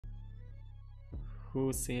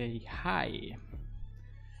who say hi.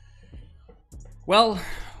 Well,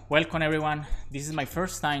 welcome everyone. This is my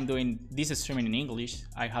first time doing this streaming in English.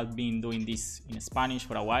 I have been doing this in Spanish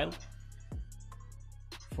for a while.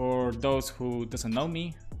 For those who doesn't know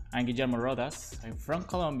me, I'm Guillermo Rodas. I'm from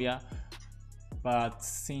Colombia, but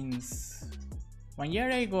since 1 year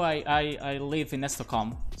ago I live in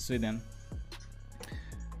Stockholm, Sweden.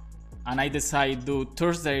 And I decided to do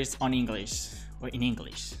Thursdays on English, or in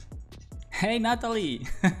English. Hey Natalie!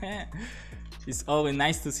 It's always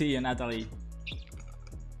nice to see you, Natalie.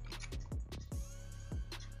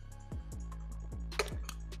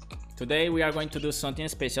 Today we are going to do something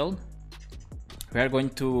special. We are going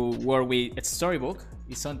to work with a Storybook.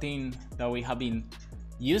 It's something that we have been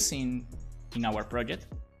using in our project.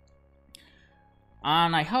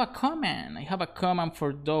 And I have a comment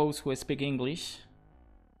for those who speak English.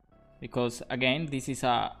 Because again, this is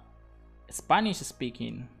a Spanish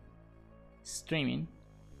speaking streaming.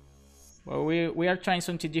 But we are trying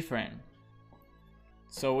something different.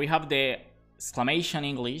 So we have the exclamation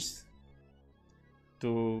English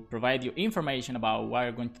to provide you information about what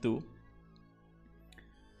we're going to do.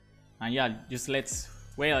 And yeah, just let's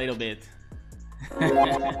wait a little bit.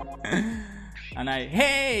 And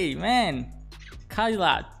hey man,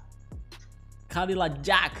 Cadillac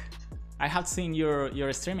Jack, I have seen your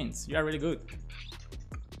streamings. You are really good.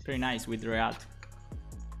 Very nice with React.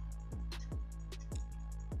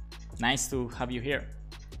 Nice to have you here.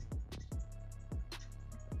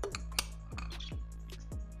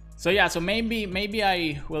 So yeah, so maybe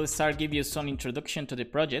I will start give you some introduction to the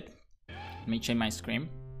project. Let me change my screen.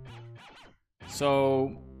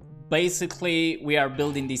 So basically we are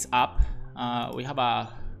building this app. We have a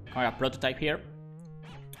prototype here.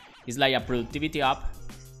 It's like a productivity app.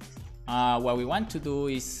 What we want to do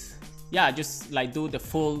is, yeah, just like do the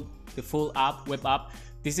full app, web app.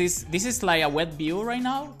 This is like a web view right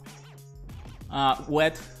now.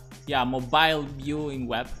 Mobile view in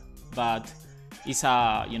web, but it's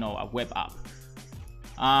a a web app.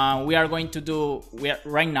 We are going to do.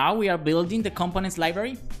 Right now we are building the components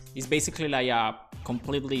library. It's basically like a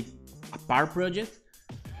completely apart project,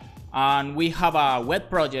 and we have a web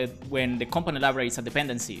project when the component library is a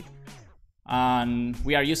dependency. And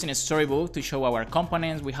we are using a Storybook to show our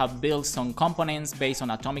components. We have built some components based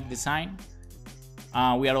on atomic design.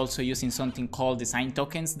 We are also using something called design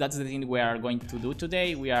tokens. That's the thing we are going to do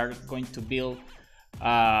today. We are going to build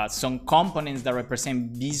some components that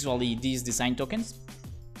represent visually these design tokens.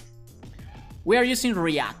 We are using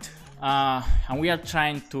React, and we are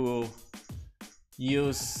trying to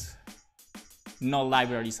use no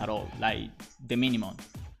libraries at all, like the minimum.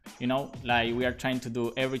 Like we are trying to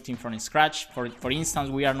do everything from scratch. For instance,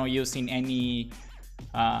 we are not using any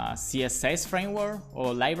CSS framework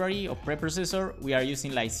or library or preprocessor. We are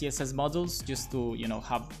using like CSS modules just to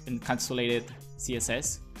have encapsulated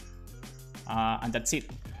CSS, and that's it.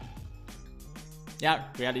 Yeah,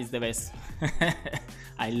 React is the best.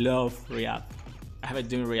 I love React. I have been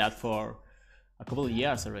doing React for a couple of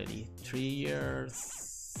years already. 3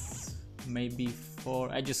 years, maybe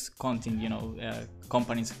 4. I just counting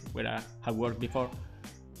companies where I have worked before.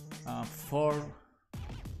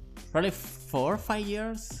 Probably 4 or 5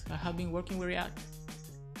 years I have been working with React.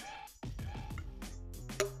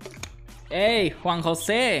 Hey Juan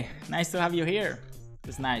Jose, nice to have you here.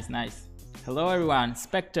 It's nice. Hello everyone,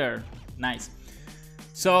 Spectre, nice.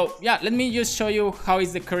 So yeah, let me just show you how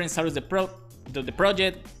is the current status of the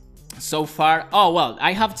project so far. Oh well,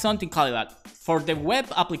 I have something called that. For the web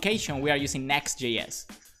application, we are using Next.js.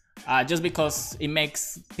 Just because it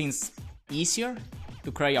makes things easier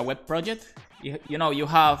to create a web project. You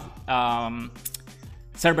have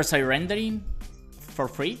server-side rendering for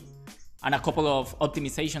free and a couple of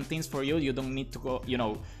optimization things for you. You don't need to go,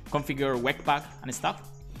 configure Webpack and stuff.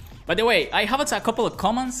 By the way, I have a couple of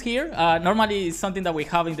comments here. Normally it's something that we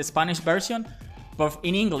have in the Spanish version, but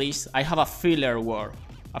in English, I have a filler word.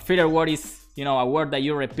 A filler word is, a word that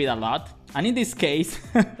you repeat a lot. And in this case,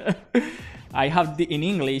 I have in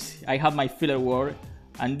English, I have my filler word,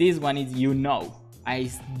 and this one is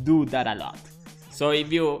I do that a lot. So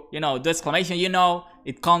if you the exclamation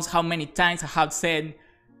it counts how many times I have said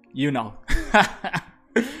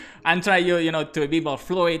and try to be more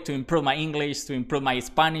fluid, to improve my English, to improve my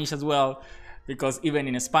Spanish as well, because even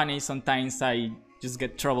in Spanish sometimes I just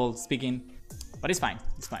get trouble speaking, but it's fine.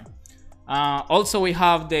 Also we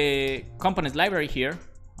have the components library here,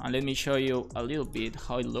 and let me show you a little bit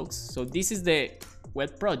how it looks. So this is the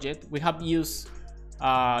web project. We have used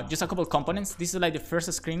just a couple of components. This is like the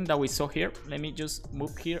first screen that we saw here. Let me just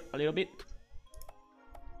move here a little bit.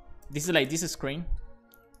 This is like this screen,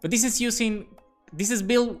 but this is using this is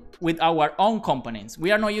built with our own components.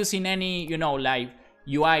 We are not using any, you know, like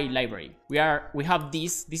UI library. We have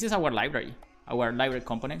this is our library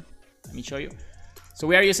component. Let me show you. So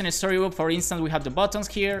we are using a Storybook. For instance, we have the buttons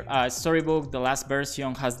here. Storybook, the last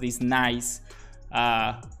version, has this nice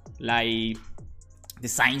like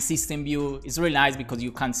design system view. It's really nice because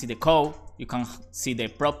you can see the code, you can see the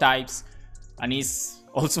prop types, and it's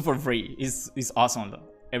also for free. It's awesome though.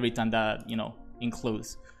 Every time that, you know,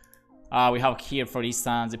 includes. We have here, for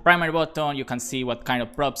instance, the primary button. You can see what kind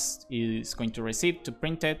of props is going to receive to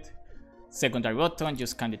print it. Secondary button,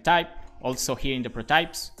 just kind of type. Also here in the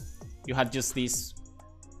prototypes, you have just this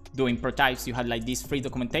doing prototypes. You have like this free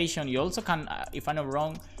documentation. You also can, if I'm not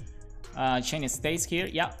wrong, change states here.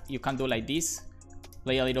 Yeah, you can do like this.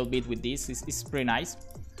 Play a little bit with this. It's pretty nice.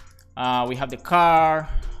 We have the car.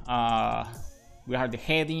 We have the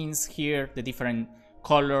headings here, the different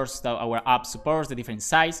colors that our app supports, the different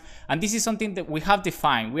size. And this is something that we have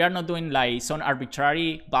defined. We are not doing like some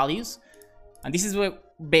arbitrary values. And this is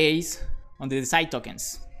based on the design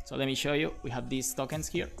tokens. So let me show you. We have these tokens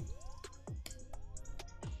here.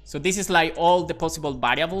 So this is like all the possible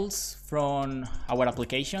variables from our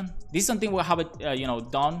application. This is something we have you know,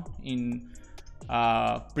 done in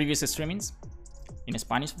previous streamings in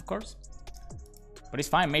Spanish, of course. But it's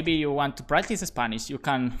fine. Maybe you want to practice Spanish. You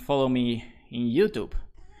can follow me in YouTube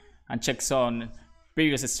and check some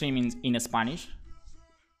previous streamings in Spanish.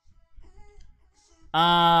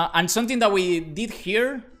 And something that we did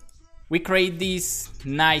here, we create this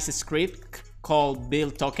nice script called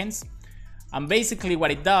build tokens. And basically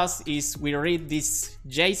what it does is we read this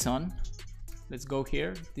JSON. Let's go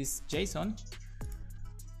here, this JSON.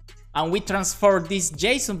 And we transfer these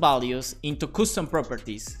JSON values into custom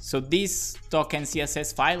properties. So this token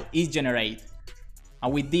CSS file is generated.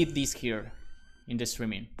 And we did this here in the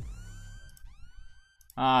streaming.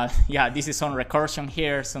 Yeah, this is on recursion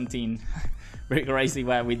here, something very crazy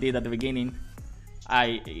what we did at the beginning.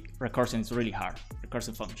 Recursion is really hard,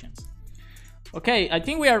 recursive functions. Okay, I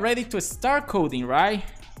think we are ready to start coding, right?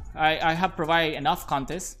 I have provided enough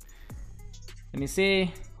context. Let me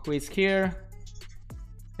see who is here.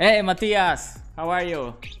 Hey, Matias, how are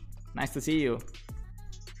you? Nice to see you.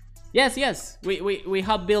 Yes, we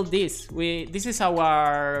have built this. This is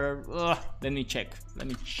our. Let me check.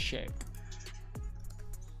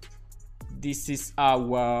 This is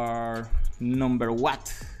our number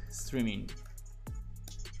what streaming.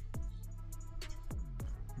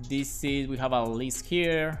 This is, we have a list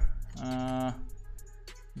here.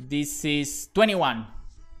 This is 21.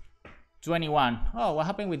 Oh, what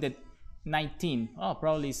happened with the 19? Oh,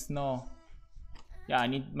 probably it's no. Yeah, I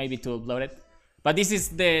need maybe to upload it. But this is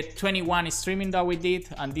the 21 streaming that we did,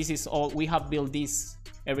 and this is all. We have built this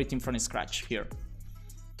everything from scratch here.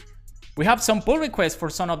 We have some pull requests for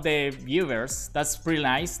some of the viewers. That's pretty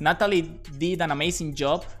nice. Natalie did an amazing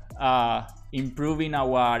job improving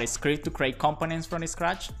our script to create components from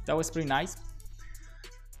scratch. That was pretty nice.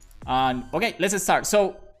 And okay, let's start.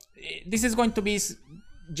 So this is going to be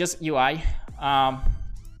just UI. And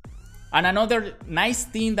another nice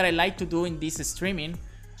thing that I like to do in this streaming,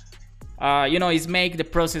 you know, is make the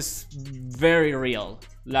process very real.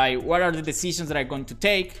 Like, what are the decisions that I'm going to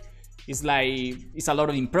take? It's like, it's a lot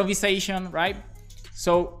of improvisation, right?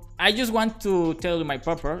 So I just want to tell you my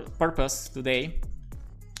purpose today.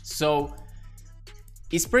 So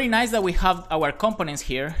it's pretty nice that we have our components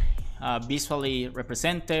here visually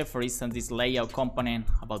represented. For instance, this layout component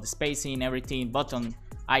about the spacing, everything, button,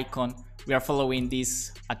 icon. We are following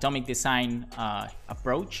this atomic design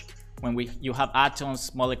approach when you have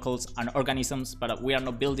atoms, molecules, and organisms, but we are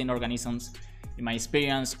not building organisms. In my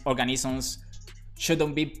experience, organisms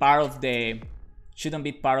shouldn't be part of the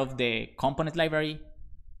component library.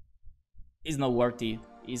 It's not worth it.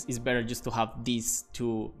 It's better just to have these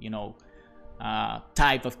two, you know,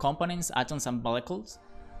 type of components, atoms and molecules.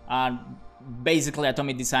 And basically,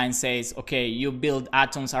 atomic design says, okay, you build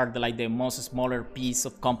atoms are like the most smaller piece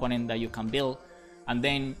of component that you can build, and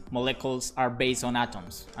then molecules are based on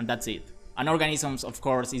atoms, and that's it. And organisms, of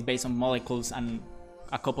course, is based on molecules and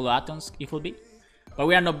a couple of atoms, it will be. But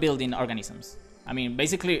we are not building organisms. I mean,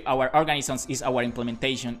 basically, our organisms is our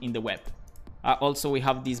implementation in the web. Also, we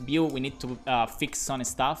have this view. We need to fix some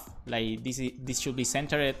stuff. Like this should be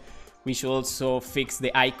centered. We should also fix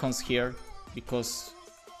the icons here because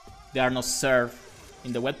they are not served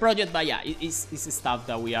in the web project. But yeah, it's stuff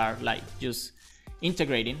that we are like just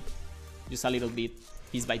integrating, just a little bit,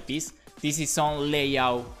 piece by piece. This is some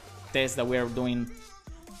layout test that we are doing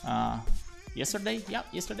yesterday. Yeah,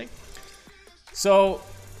 yesterday. So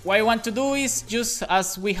what I want to do is, just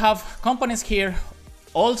as we have components here,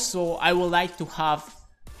 also I would like to have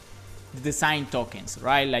design tokens,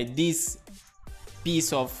 right? Like this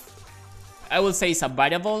piece of, I would say it's a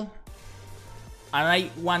variable, and I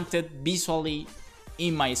want it visually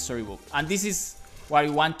in my storybook. And this is what I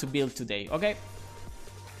want to build today, okay?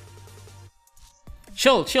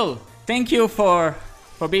 Chill. Thank you for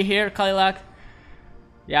being here, Cadillac.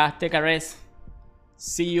 Yeah, take a rest.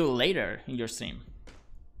 See you later in your stream.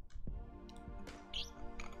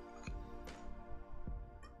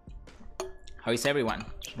 How is everyone?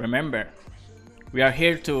 Remember, we are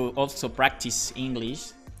here to also practice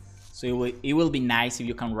English. So it will be nice if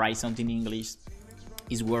you can write something in English.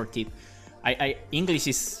 It's worth it. English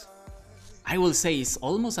is, I will say, is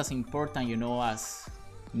almost as important, you know, as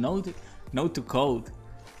know to code.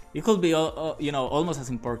 It could be, you know, almost as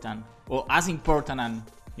important, or as important, and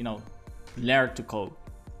you know, learn to code,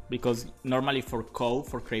 because normally for code,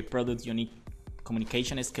 for create products, you need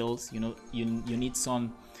communication skills. You know, you need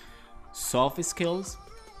some soft skills,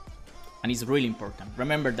 and it's really important.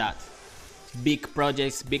 Remember that big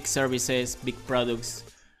projects, big services, big products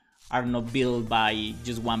are not built by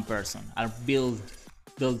just one person, are built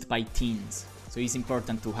by teams. So it's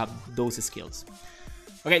important to have those skills.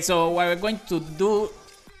 Okay, so what we're going to do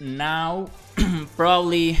now,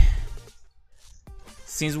 probably,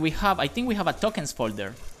 since I think we have a tokens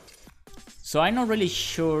folder. So I'm not really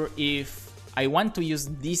sure if I want to use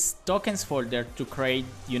this tokens folder to create,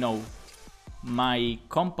 you know, my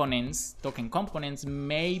components, token components.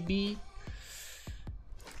 Maybe,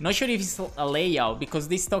 not sure if it's a layout, because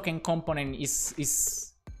this token component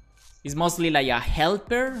is mostly like a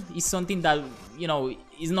helper. It's something that, you know,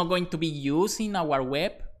 is not going to be used in our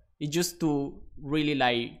web. It's just to really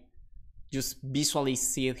like just visually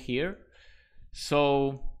see it here.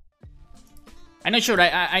 So I'm not sure.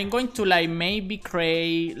 I'm going to like maybe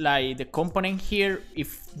create like the component here.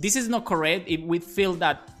 If this is not correct, if we feel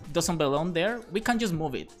that doesn't belong there, we can just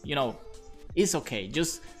move it, you know, it's okay.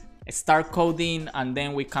 Just start coding and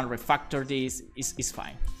then we can refactor this. It's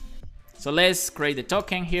fine. So let's create the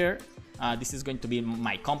token here. This is going to be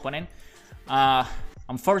my component.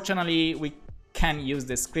 Unfortunately, we can't use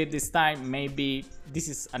the script this time. Maybe this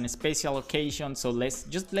is a special occasion, so let's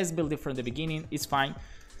build it from the beginning. It's fine.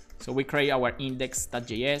 So we create our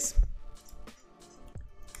index.js.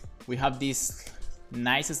 We have this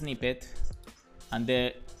nice snippet, and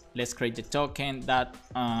then let's create the token.js.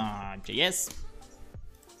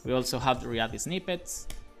 We also have the React snippets.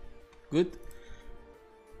 Good.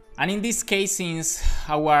 And in this case, since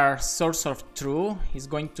our source of truth is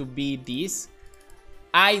going to be this,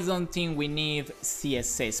 I don't think we need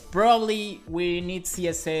CSS. Probably we need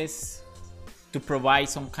CSS to provide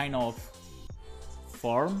some kind of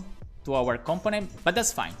form to our component, but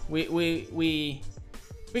that's fine. We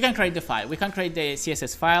can create the file. We can create the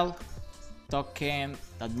CSS file,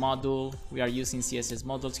 token.module. We are using CSS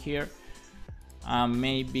modules here.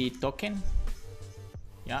 Maybe token.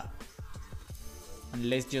 Yeah. And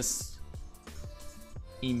let's just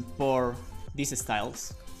import these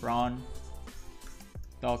styles from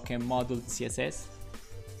token module CSS.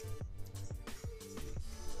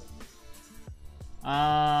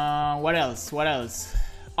 What else?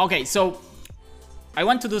 Okay, so I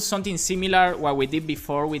want to do something similar what we did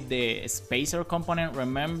before with the spacer component.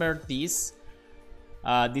 Remember this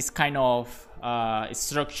kind of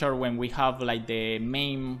structure when we have like the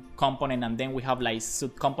main component and then we have like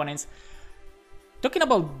sub components. Talking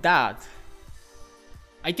about that,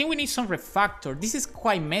 I think we need some refactor. This is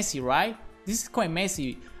quite messy, right? This is quite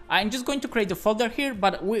messy. I'm just going to create a folder here,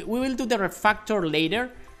 but we will do the refactor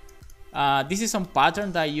later. This is some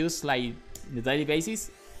pattern that I use like on a daily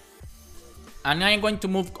basis. And I'm going to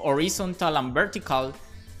move horizontal and vertical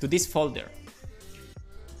to this folder.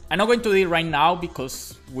 I'm not going to do it right now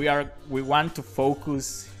because we want to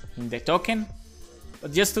focus in the token,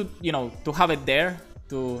 but just to, you know, to have it there,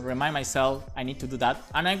 to remind myself I need to do that.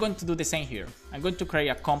 And I'm going to do the same here. I'm going to create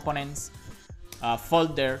a components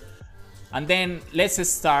folder, and then let's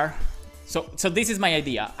start. So this is my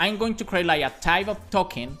idea. I'm going to create like a type of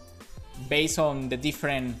token based on the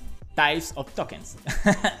different types of tokens.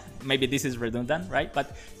 Maybe this is redundant, right?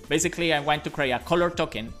 But basically I want to create a color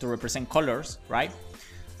token to represent colors, right?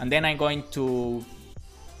 And then I'm going to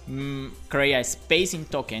create a spacing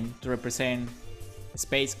token to represent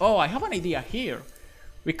space. Oh, I have an idea here.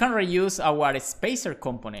 We can reuse our spacer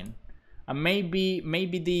component, and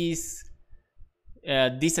maybe this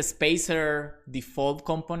spacer default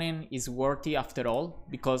component is worthy after all,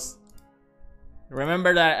 because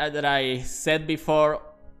remember that I said before,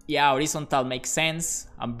 yeah, horizontal makes sense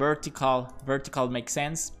and vertical makes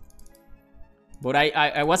sense, but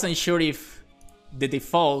I wasn't sure if the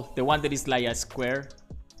default, the one that is like a square,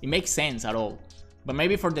 it makes sense at all. but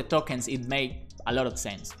maybe for the tokens it made a lot of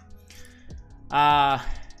sense.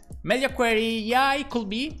 Media query, yeah, it could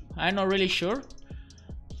be. I'm not really sure.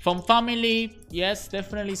 Font family, yes,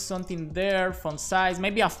 definitely something there. Font size,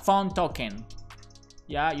 maybe a font token.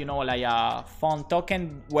 Yeah, you know, like a font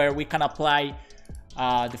token where we can apply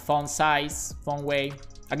the font size, font weight.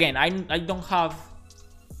 Again, I don't have.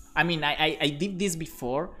 I mean, I did this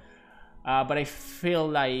before, but I feel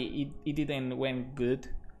like it didn't went good.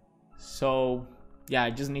 So yeah, I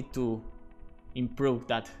just need to improve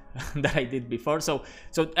that that I did before. So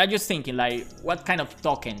I'm just thinking like what kind of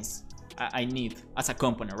tokens I need as a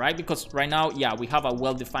component, right? Because right now, yeah, we have a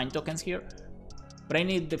well-defined tokens here, but I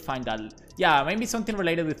need to define that. Yeah, maybe something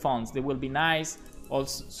related with fonts. They will be nice.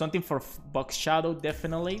 Also something for box shadow,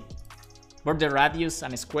 definitely. Border radius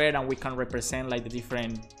and square, and we can represent like the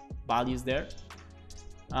different values there.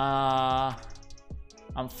 And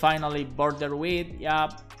finally border width, yeah,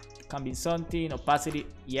 can be something. Opacity,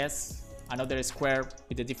 yes, another square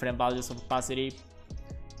with the different values of opacity.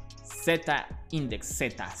 Zeta index,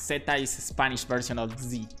 zeta is a Spanish version of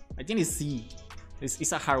Z. I think it's Z.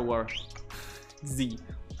 It's a hard word. Z.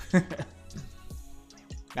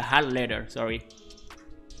 A hard letter, sorry.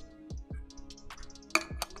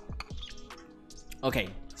 Okay,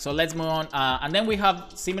 so let's move on. And then we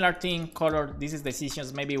have similar thing, color. This is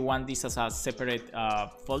decisions. Maybe we want this as a separate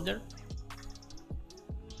folder.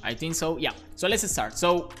 I think so, yeah. So let's start.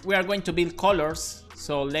 So we are going to build colors.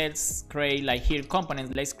 So let's create like here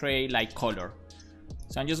components. Let's create like color.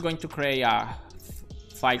 So I'm just going to create a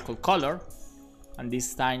file called color. And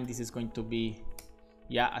this time this is going to be,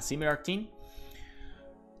 yeah, a similar thing.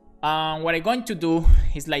 What I'm going to do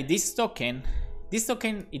is like this token. This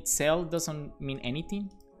token itself doesn't mean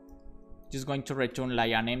anything. Just going to return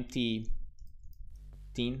like an empty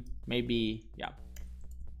thing. Maybe, yeah,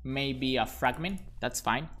 maybe a fragment. That's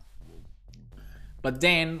fine. But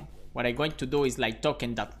then what I'm going to do is like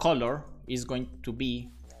token.color is going to be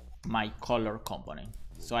my color component.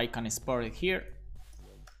 So I can export it here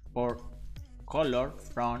or color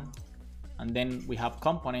from, and then we have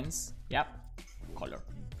components. Yep, color,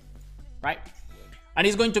 right? And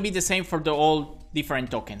it's going to be the same for the all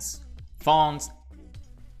different tokens, fonts,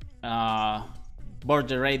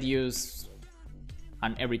 border radius,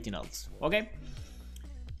 and everything else. Okay.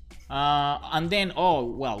 And then, oh,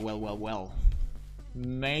 well.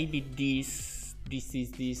 Maybe this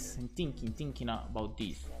is this. I'm thinking about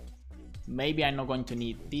this. Maybe I'm not going to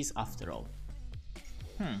need this after all.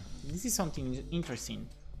 This is something interesting.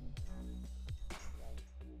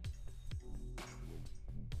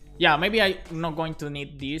 Yeah, maybe I'm not going to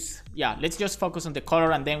need this. Yeah, let's just focus on the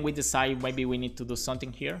color and then we decide maybe we need to do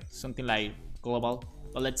something here, something like global.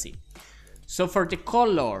 But let's see. So for the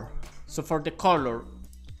color, so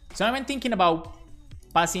I'm thinking about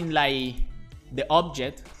passing like the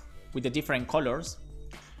object with the different colors,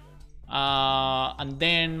 and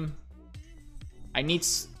then I need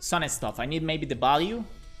some stuff. I need maybe the value.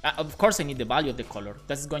 Of course, I need the value of the color.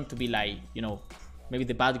 That's going to be like, you know, maybe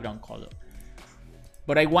the background color.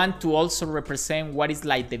 But I want to also represent what is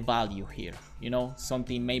like the value here. You know,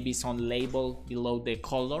 something, maybe some label below the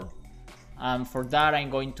color. And for that, I'm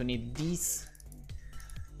going to need this.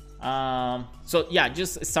 So yeah,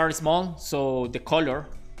 just start small. So the color,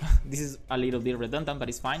 this is a little bit redundant, but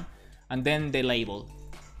it's fine. And then the label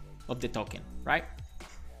of the token, right?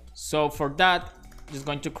 So for that, just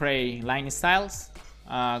going to create line styles.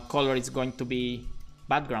 Color is going to be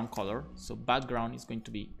background color. So background is going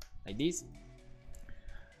to be like this.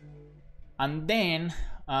 And then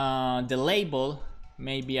the label,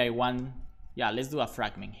 maybe I want, yeah, let's do a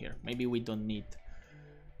fragment here. Maybe we don't need.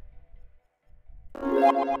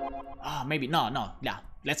 Maybe no, yeah.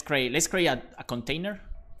 Let's create a container.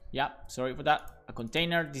 Yeah, sorry for that. A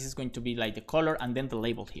container. This is going to be like the color and then the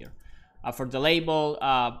label here. For the label,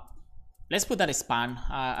 let's put that a span.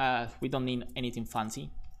 We don't need anything fancy.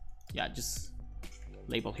 Yeah, just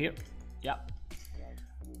label here. Yeah.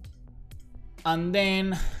 And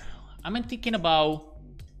then I'm thinking about,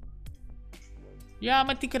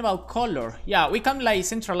 color. Yeah, we can like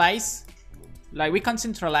centralize. Like we can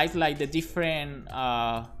centralize like the different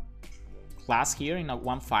class here in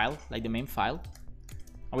one file, like the main file.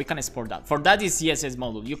 And we can export that. For that is CSS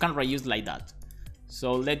module. You can reuse like that.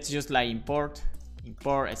 So let's just like import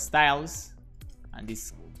styles. And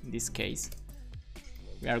in this case,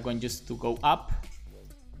 we are going just to go up,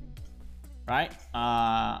 right?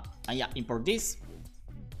 And yeah, import this.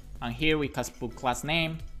 And here we can put class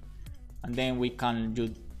name. And then we can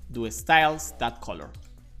do styles, that color.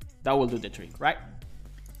 That will do the trick, right?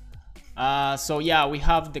 So yeah, we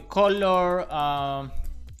have the color.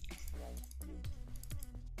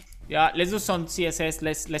 Yeah, let's do some CSS.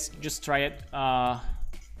 Let's just try it.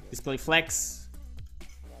 Display flex,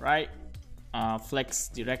 right? Flex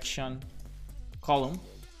direction column,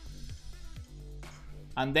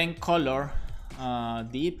 and then color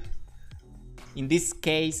deep. In this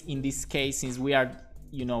case, since we are,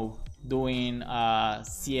 you know, doing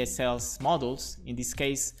CSS models, in this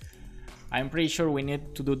case, I'm pretty sure we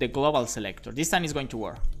need to do the global selector. This time it's going to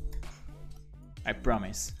work. I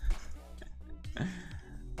promise.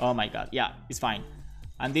 Oh my god, yeah, it's fine.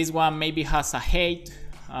 And this one maybe has a height.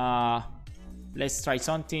 Let's try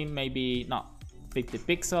something, maybe no, 50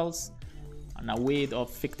 pixels and a width of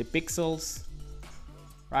 50 pixels,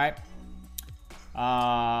 right?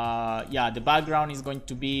 Yeah, the background is going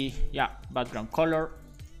to be, yeah, background color.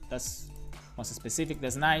 That's most specific,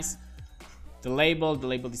 that's nice. The label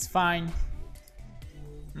is fine.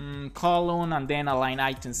 Column and then align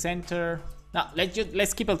item center. Now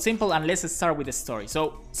let's keep it simple and let's start with the story.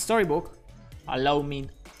 So Storybook allow me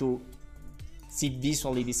to see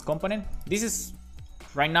visually this component. This is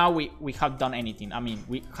right now we have done anything. I mean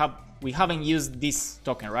we haven't used this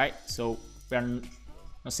token, right? So we are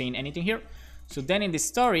not seeing anything here. So then in the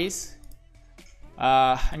stories,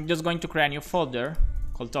 I'm just going to create a new folder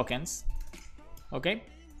called tokens. Okay.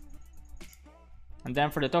 And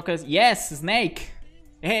then for the tokens, yes, Snake.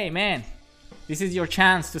 Hey man, this is your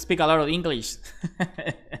chance to speak a lot of English.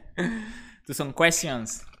 To some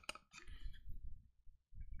questions.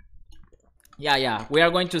 Yeah, we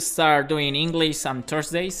are going to start doing English on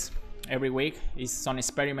Thursdays every week. It's some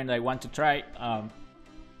experiment I want to try.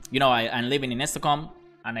 You know, I'm living in Stockholm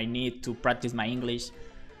and I need to practice my English.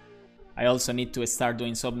 I also need to start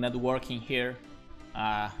doing some networking here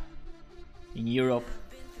in Europe.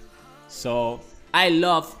 So I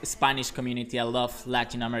love Spanish community. I love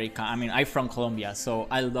Latin America. I mean, I'm from Colombia, so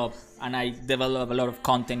I love, and I develop a lot of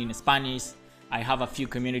content in Spanish. I have a few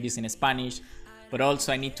communities in Spanish, but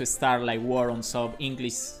also I need to start like work on some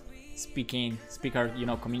English speaker, you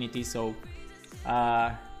know, community. So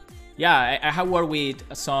yeah, I have worked with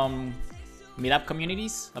some meetup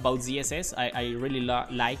communities about CSS. I really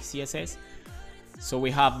like CSS. So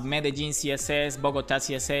we have Medellin CSS, Bogota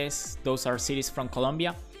CSS. Those are cities from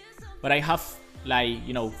Colombia. But I have, like,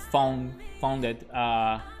 you know, founded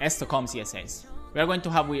Stockholm CSS. We are going to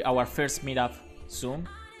have our first meetup soon.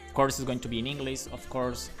 Of course, it's going to be in English. Of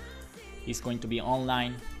course, it's going to be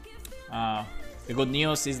online. The good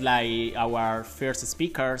news is like our first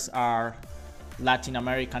speakers are Latin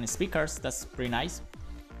American speakers. That's pretty nice.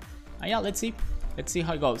 Yeah, let's see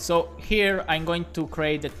how it goes. So here I'm going to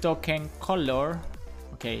create the token color.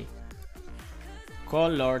 Okay,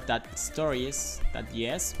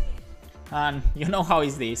 color.stories.yes. And you know how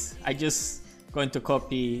is this? I just going to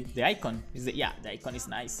copy the icon. Yeah, the icon is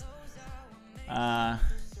nice. I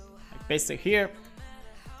paste it here,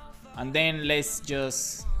 and then let's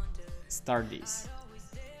just start this.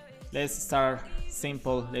 Let's start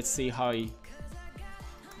simple. Let's see how it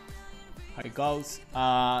goes.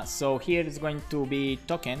 So here is going to be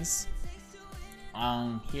tokens,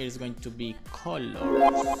 and here is going to be color.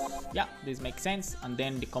 Yeah, this makes sense. And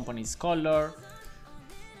then the component is color,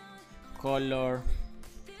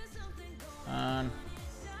 and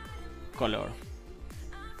color.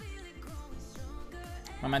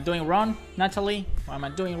 What am I doing wrong, Natalie? What am I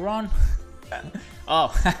doing wrong?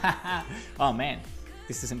 Oh, oh man,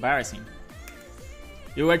 this is embarrassing.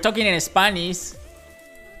 You were talking in Spanish.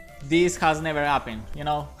 This has never happened, you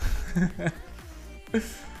know.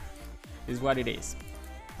 Is what it is.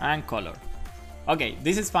 And color. Okay,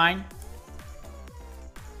 this is fine.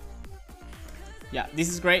 Yeah, this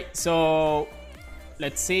is great. So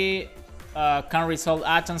let's see. Can resolve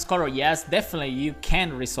atoms color? Yes, definitely you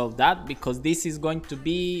can resolve that, because this is going to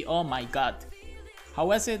be, oh my god, how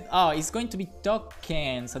was it? Oh, it's going to be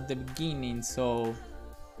tokens at the beginning. So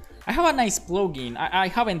I have a nice plugin. I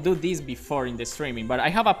haven't done this before in the streaming, but I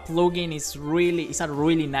have a plugin. It's a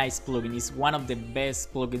really nice plugin. It's one of the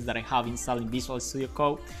best plugins that I have installed in Visual Studio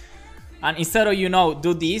Code. And instead of, you know,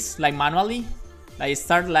 do this like manually, like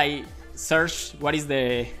start like search what is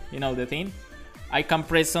the, you know, the thing, I can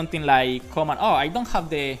press something like command. Oh, I don't have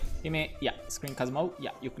the image. Yeah, screencast mode.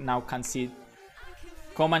 Yeah, you now can see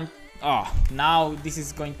command. Oh, now this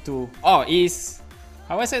is going to, oh, is,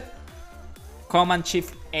 how is it? Command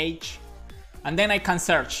Shift H, and then I can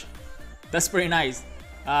search. That's pretty nice.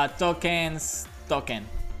 Tokens, token.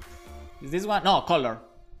 Is this one? No, color.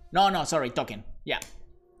 No, sorry, token. Yeah.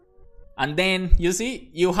 And then you see,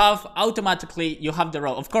 you have automatically, you have the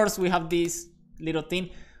row. Of course, we have this little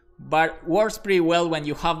thing, but works pretty well when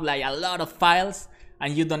you have like a lot of files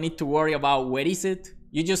and you don't need to worry about where is it.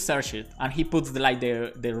 You just search it and he puts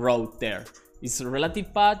the row there. is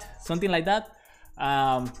relative path, something like that.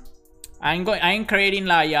 I'm creating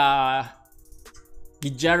like a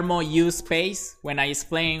Guillermo use space when I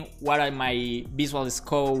explain what are my Visual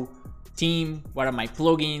Code theme, what are my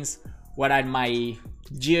plugins, what are my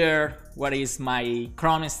gear, what is my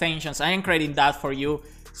Chrome extensions. I am creating that for you,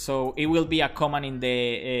 so it will be a command in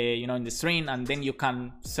the in the string, and then you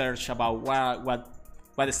can search about what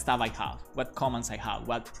stuff I have, what commands I have,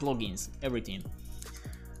 what plugins, everything.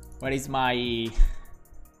 What is my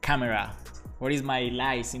camera? What is my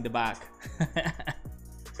lights in the back?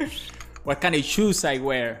 What kind of shoes I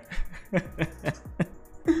wear?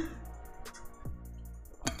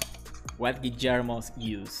 What Guillermo's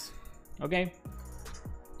use? Okay.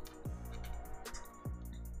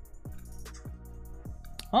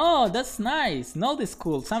 Oh, that's nice. Know the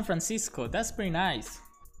school, San Francisco. That's pretty nice.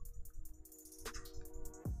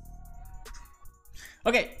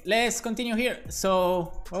 Okay, let's continue here.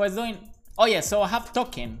 So, what was I doing? Oh yeah, so I have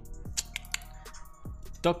token.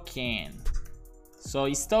 So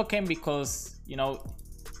it's token because, you know,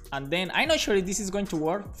 and then I'm not sure if this is going to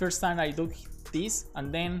work. First time I do this,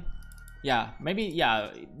 and then, yeah, maybe,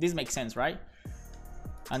 yeah, this makes sense, right?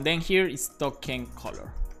 And then here is token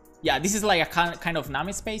color. Yeah, this is like a kind of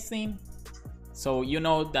namespace thing. So you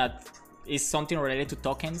know that it's something related to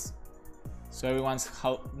tokens. So everyone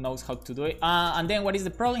knows how to do it. And then what is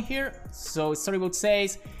the problem here? So Storybook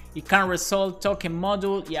says it can't resolve token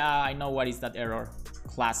module. Yeah, I know what is that error.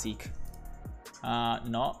 Classic.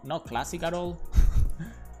 No, not classic at all.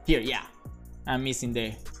 Here, yeah. I'm missing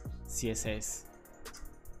the CSS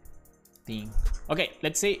thing. Okay,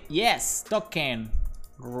 let's see. Yes, token.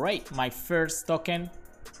 Great, my first token.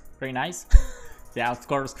 Very nice. Yeah, of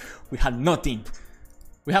course, we have nothing.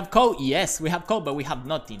 We have code, yes, we have code, but we have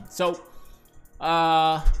nothing. So,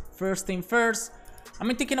 first thing first,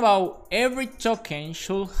 I'm thinking about every token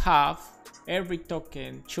should have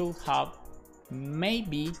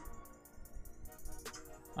maybe,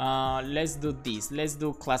 let's do this. Let's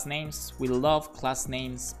do class names. We love class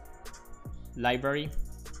names library.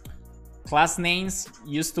 Class names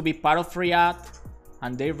used to be part of React,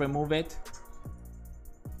 and they remove it.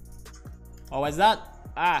 What was that?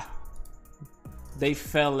 They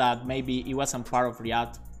felt that maybe it wasn't part of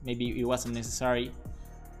React, maybe it wasn't necessary,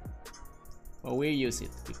 but we use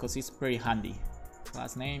it because it's pretty handy.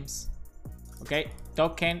 Class names. Okay,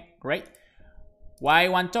 token, great. Why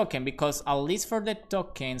one token? Because at least for the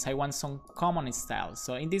tokens I want some common style.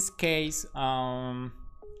 So in this case,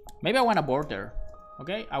 maybe I want a border.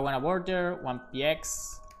 Okay, I want a border,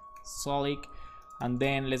 1px, solid, and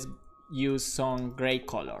then let's use some gray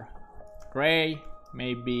color. Gray,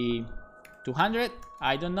 maybe 200,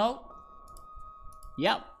 I don't know.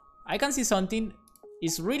 Yeah, I can see something.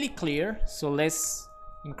 It's really clear, so let's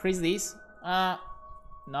increase this. No,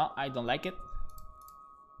 I don't like it.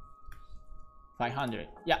 500,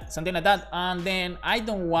 yeah, something like that. And then I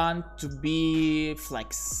don't want to be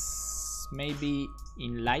flex, maybe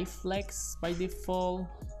in live flex by default.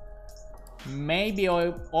 Maybe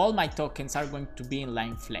all my tokens are going to be in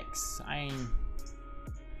line flex.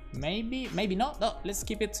 Maybe not. No, let's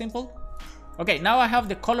keep it simple. Okay, now I have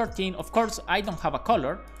the color thing. Of course, I don't have a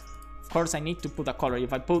color. Of course, I need to put a color.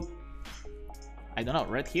 If I put, I don't know,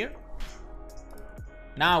 red here.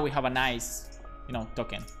 Now we have a nice, you know,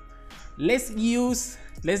 token. Let's use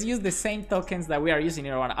the same tokens that we are using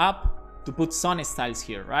in our app to put some styles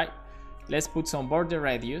here, right? Let's put some border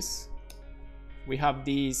radius. We have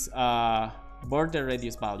this border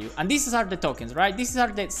radius value, and these are the tokens, right? These are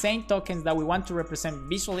the same tokens that we want to represent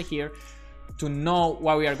visually here to know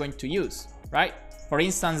what we are going to use, right? For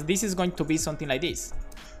instance, this is going to be something like this,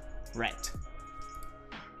 red.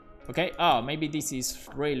 Okay, oh, maybe this is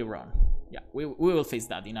really wrong. Yeah, we will fix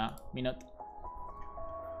that in a minute.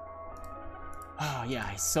 Oh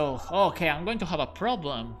yeah, so okay, I'm going to have a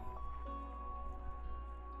problem.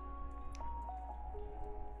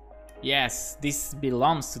 Yes, this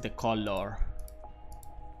belongs to the color.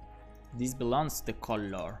 This belongs to the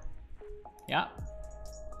color. Yeah.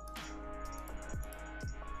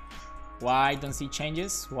 Why don't see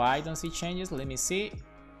changes? Why don't see changes? Let me see.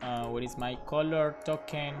 What is my color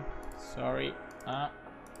token? Sorry.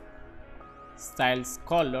 Styles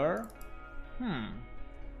color.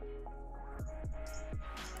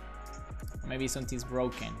 Maybe something's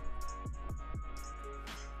broken.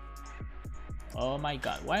 Oh my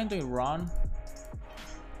god, why am I doing wrong?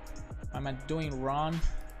 Why am I doing wrong?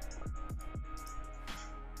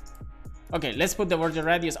 Okay, let's put the border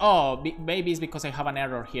radius. Oh, maybe it's because I have an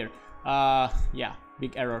error here. Yeah,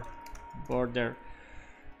 big error. Border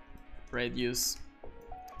radius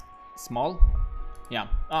small. Yeah.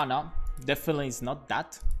 Oh no, definitely it's not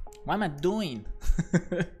that. What am I doing?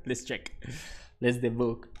 Let's check. Let's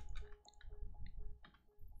debug.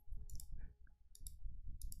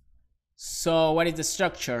 So what is the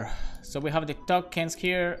structure? So we have the tokens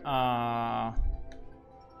here.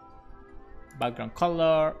 Background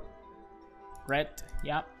color, red,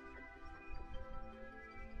 yeah.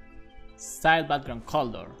 Style background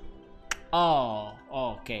color. Oh,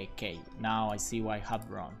 okay. Now I see why I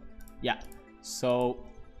have wrong. Yeah. So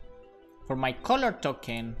for my color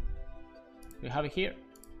token, we have it here.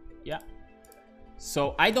 Yeah.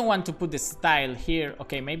 So I don't want to put the style here.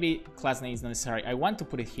 Okay, maybe class name is not necessary. I want to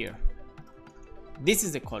put it here. This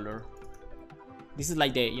is the color. This is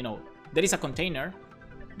like the, you know, there is a container.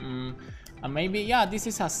 And maybe, yeah, this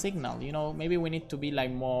is a signal, you know, maybe we need to be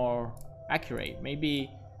like more accurate. Maybe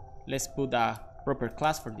let's put a proper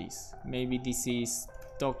class for this. Maybe this is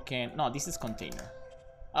token. No, this is container.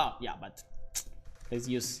 Oh, yeah, but let's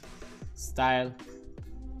use styles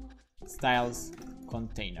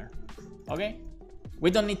container. Okay. We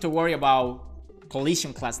don't need to worry about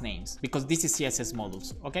collision class names because this is CSS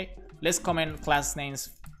modules. Okay. Let's comment class names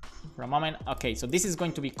for a moment. Okay. So this is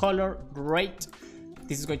going to be color. Great.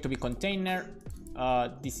 This is going to be container.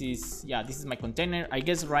 This is my container. I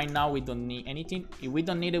guess right now we don't need anything. If we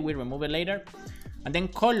don't need it, we remove it later. And then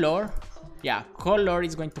color, yeah, color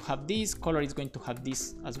is going to have this. Color is going to have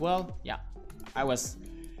this as well. Yeah,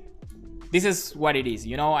 this is what it is.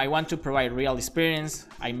 You know, I want to provide real experience.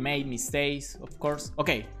 I made mistakes, of course.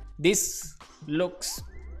 Okay, this looks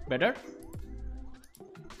better,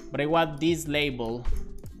 but I want this label.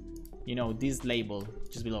 You know, this label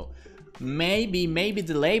just below. Maybe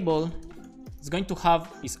the label is going to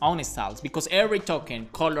have its own styles because every token,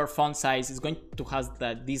 color, font size is going to have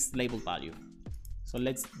this label value. So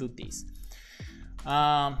let's do this.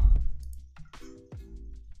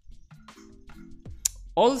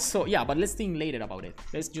 Also, yeah, but let's think later about it.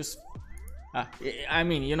 Let's just, I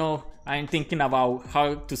mean, you know, I'm thinking about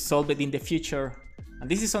how to solve it in the future.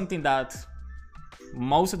 And this is something that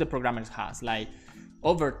most of the programmers has, like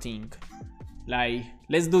overthink. Like,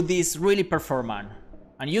 let's do this really performant,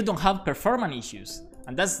 and you don't have performance issues,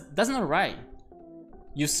 and that's not right.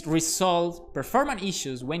 You resolve performance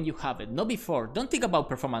issues when you have it, not before. Don't think about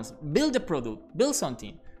performance. Build the product, build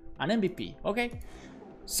something, an MVP. Okay.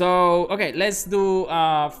 So okay, let's do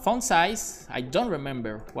font size. I don't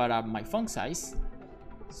remember what are my font size.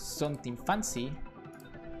 Something fancy,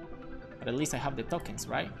 but at least I have the tokens,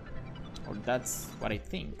 right? Or that's what I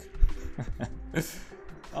think.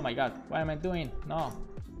 Oh my god, what am I doing? No,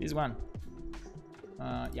 this one.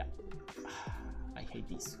 Yeah, I hate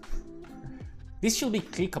this. This should be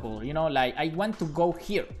clickable, you know, like I want to go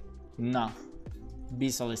here. No,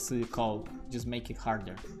 Visual Studio Code, just make it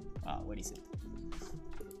harder. What is it?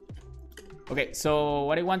 Okay, so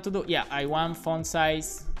what I want to do, yeah, I want font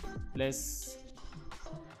size. Let's,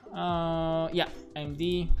 yeah,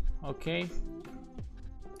 MD, okay.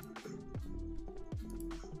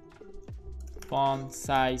 Font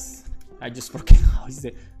size, I just forget how is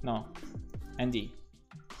it. No, ND.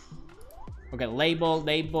 Okay, label,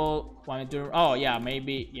 want to do, oh yeah,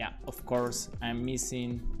 maybe, yeah, of course, I'm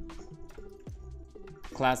missing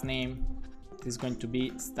class name. This is going to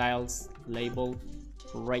be styles label,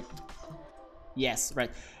 right? Yes, right.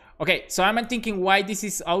 Okay, so I'm thinking why this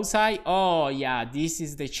is outside. Oh yeah, this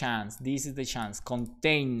is the chance. This is the chance.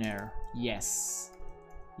 Container, yes,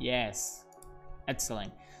 yes,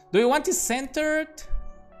 excellent. Do you want it centered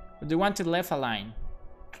or do you want it left aligned?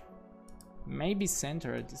 Maybe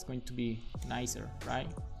centered is going to be nicer,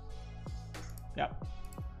 right? Yeah.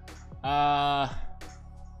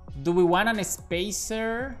 Do we want a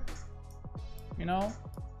spacer? You know?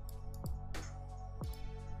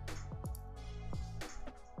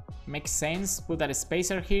 Makes sense. Put that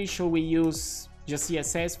spacer here. Should we use just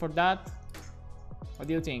CSS for that? What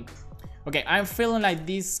do you think? Okay, I'm feeling like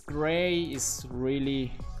this gray is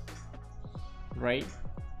really great.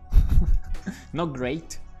 Not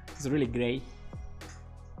great, it's really great.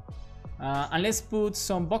 And let's put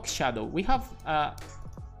some box shadow. We have I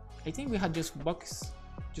think we had just one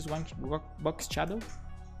box shadow.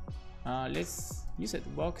 Let's use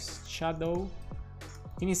it. Box shadow.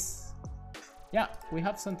 I think it's, yeah, we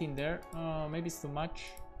have something there. Maybe it's too much.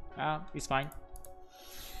 It's fine.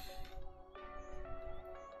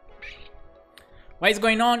 What is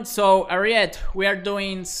going on? So Ariette, we are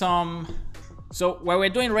doing some. So what we're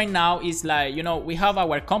doing right now is like, you know, we have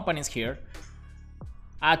our components here,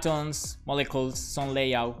 atoms, molecules, some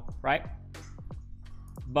layout, right?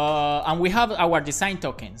 And we have our design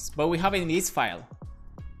tokens, but we have it in this file,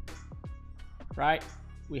 right?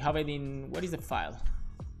 We have it in, what is the file?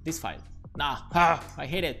 This file. Nah, I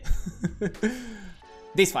hate it.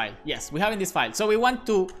 This file, yes, we have in this file. So we want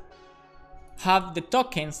to have the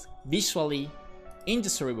tokens visually in the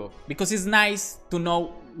Storybook because it's nice to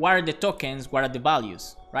know what are the tokens, what are the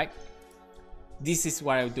values, right? This is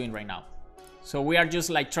what I'm doing right now. So we are just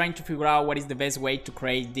like trying to figure out what is the best way to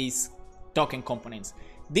create these token components.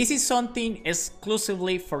 This is something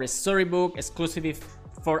exclusively for a Storybook, exclusively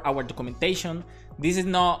for our documentation. This is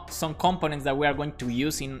not some components that we are going to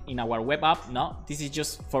use in our web app. No, this is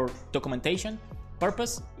just for documentation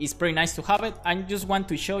purpose. It's pretty nice to have it. I just want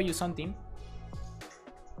to show you something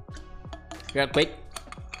real quick.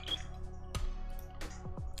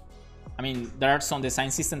 I mean, there are some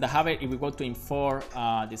design systems that have it. If we go to import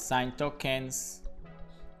design tokens,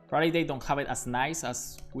 probably they don't have it as nice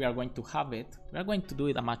as we are going to have it. We are going to do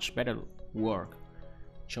it a much better work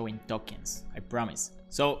showing tokens, I promise.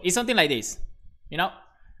 So it's something like this, you know,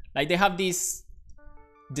 like they have this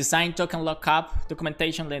design token lookup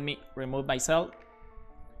documentation. Let me remove myself.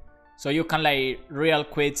 So you can like real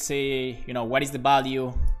quick see, you know, what is the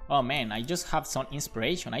value. Oh man, I just have some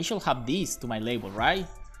inspiration. I should have this to my label, right?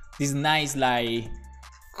 This nice like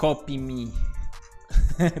copy me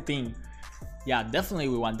thing. Yeah, definitely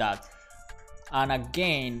we want that. And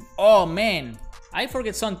again, oh man, I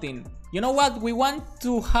forget something. You know what? We want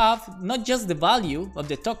to have not just the value of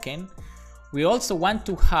the token, we also want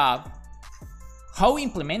to have how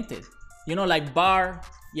implemented. You know, like bar.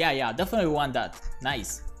 Yeah, definitely we want that.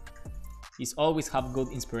 Nice. It's always have good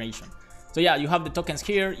inspiration. So yeah, you have the tokens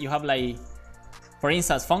here. You have like, for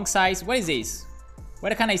instance, font size. What is this?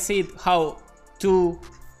 Where can I see how 2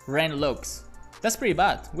 rand looks? That's pretty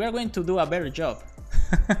bad. We are going to do a better job.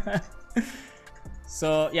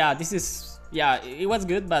 So yeah, this is, yeah, it was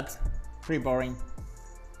good, but pretty boring.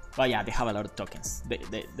 But yeah, they have a lot of tokens.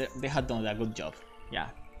 They had done a good job. Yeah.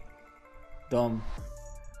 Don't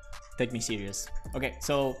take me serious. Okay,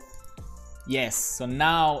 so yes, so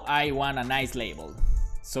now I want a nice label.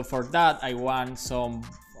 So for that, I want some,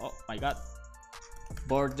 oh my god,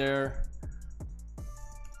 border.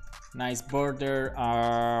 Nice border.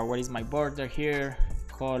 What is my border here?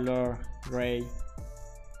 Color gray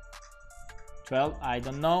 12, I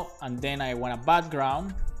don't know. And then I want a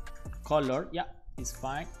background color. Yeah, it's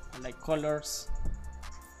fine. I like colors.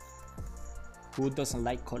 Who doesn't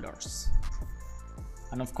like colors?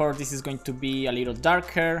 And of course this is going to be a little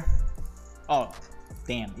darker. Oh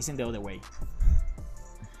damn, isn't the other way.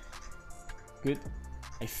 Good.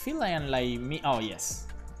 I feel I am like me. Oh yes.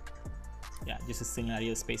 Yeah, just a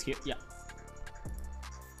scenario space here. Yeah.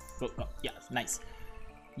 Oh, yeah, nice.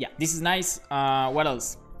 Yeah, this is nice. What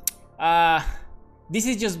else? This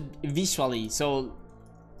is just visually. So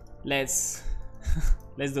let's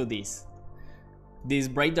let's do this. This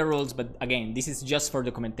break the rules, but again, this is just for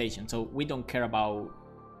documentation. So we don't care about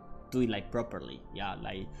doing like properly. Yeah,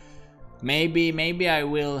 like maybe I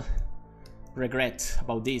will regret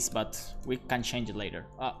about this, but we can change it later.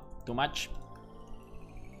 Too much.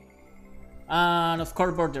 And of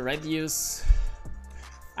course border radius.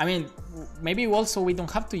 I mean, maybe also we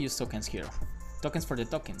don't have to use tokens here. Tokens for the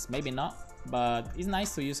tokens, maybe not, but it's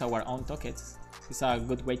nice to use our own tokens. It's a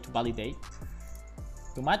good way to validate.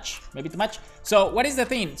 Too much, maybe too much. So what is the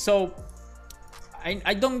thing? So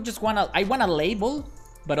I don't just I want a label,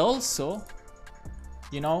 but also,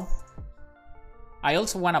 you know, I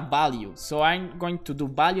also want a value. So I'm going to do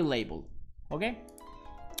value label. Okay.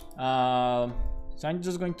 So I'm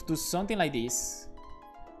just going to do something like this.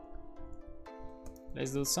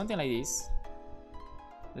 Let's do something like this.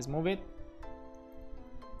 Let's move it.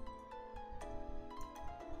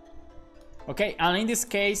 Okay, and in this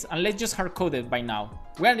case, and let's just hard code it by now.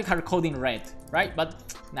 We are hard coding red, right?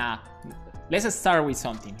 But nah, let's start with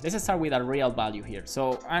something. Let's start with a real value here.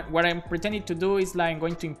 So what I'm pretending to do is like I'm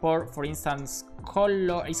going to import, for instance,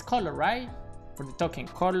 color. Is color, right? For the token,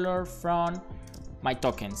 color from my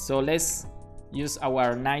token. So let's use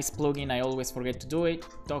our nice plugin. I always forget to do it.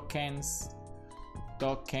 Tokens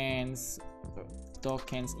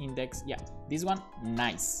index. Yeah, this one,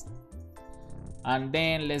 nice. And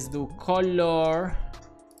then let's do color.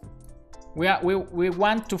 We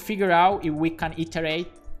want to figure out if we can iterate.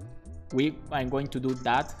 I'm going to do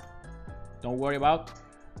that. Don't worry about.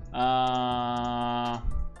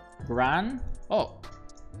 Brand. Oh,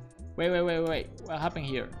 wait. What happened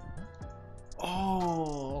here?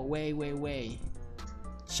 Oh, wait.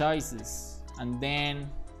 Choices. And then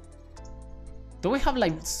do we have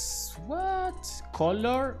like what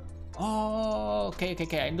color? Oh, okay.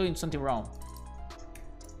 I'm doing something wrong.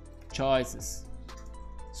 Choices.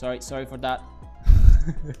 Sorry for that.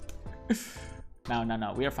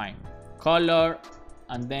 No, we are fine. Color,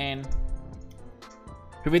 and then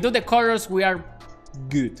if we do the colors, we are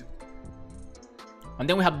good. And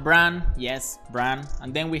then we have brand, yes, brand.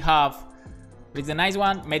 And then we have, what is the nice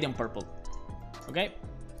one? Medium purple. Okay,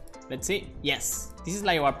 let's see. Yes, this is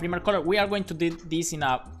like our primary color. We are going to do this in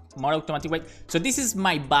a more automatic way. So this is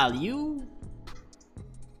my value,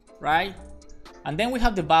 right? And then we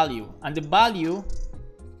have the value, and the value,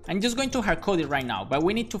 I'm just going to hard code it right now, but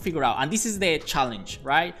we need to figure out, and this is the challenge,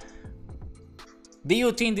 right? Do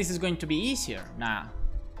you think this is going to be easier? Nah.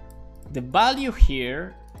 The value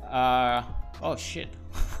here, oh shit.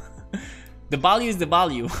 The value is the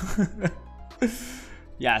value.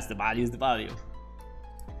 Yes, the value is the value.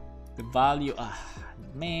 The value,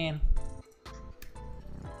 man.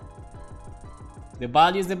 The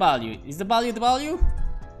value is the value. Is the value the value?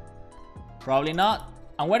 Probably not.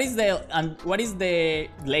 And what is the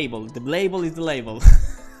label? The label is the label.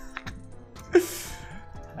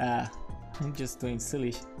 I'm just doing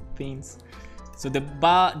silly things. So the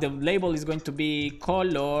label is going to be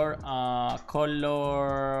color,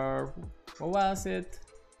 color, what was it?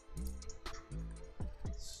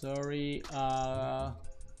 Sorry,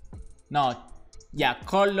 no, yeah,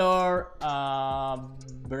 color,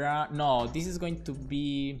 brand, no, this is going to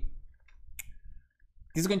be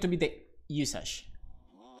the usage.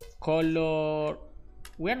 Color,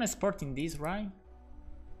 we are not exporting this, right?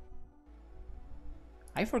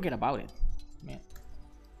 I forget about it, man.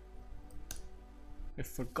 I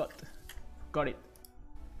forgot it.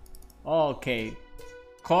 Okay,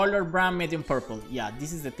 color, brand, medium purple. Yeah,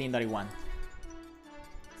 this is the thing that I want.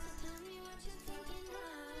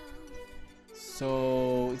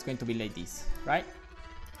 So it's going to be like this, right?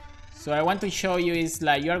 So I want to show you is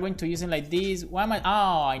like you are going to use it like this. Why am I?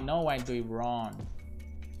 Oh, I know why I do it wrong.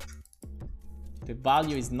 The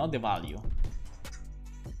value is not the value.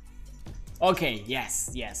 Okay, yes,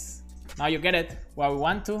 yes. Now you get it. What we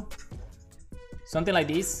want to. Something like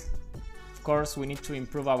this. Of course, we need to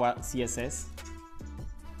improve our CSS.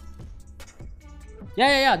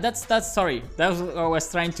 Yeah. That's sorry. That was what I was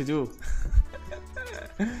trying to do.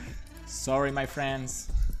 Sorry, my friends.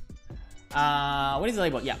 What is the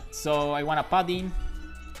label? Yeah. So I want a padding,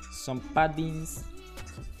 some paddings.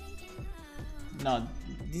 No,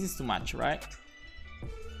 this is too much, right?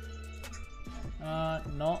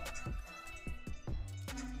 No.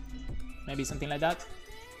 Maybe something like that.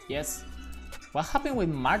 Yes. What happened with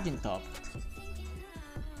margin top?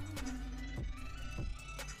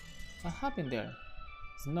 What happened there?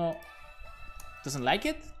 No. Doesn't like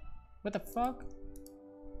it? What the fuck?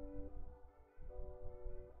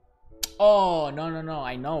 Oh, no.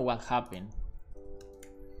 I know what happened.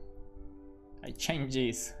 I changed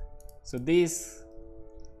this. So this.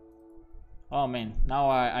 Oh man, now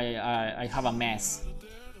I have a mess.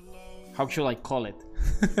 How should I call it?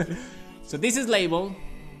 So this is label.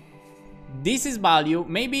 This is value.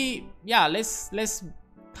 Maybe, yeah, let's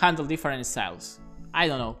handle different styles. I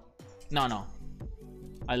don't know. No.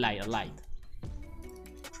 I lied.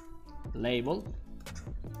 Label.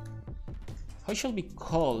 How should we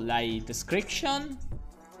call? Like description?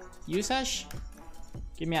 Usage?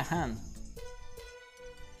 Give me a hand.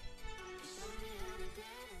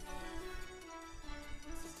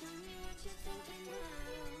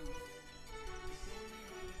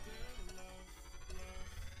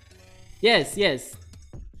 Yes.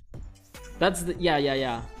 That's the,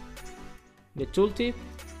 yeah. The tooltip.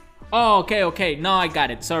 Oh, okay. No, I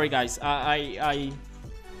got it. Sorry, guys. I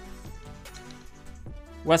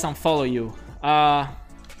wasn't follow you.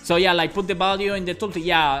 So yeah, like put the value in the tooltip.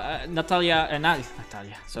 Yeah, Natalie.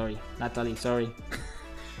 Sorry.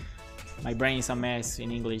 My brain is a mess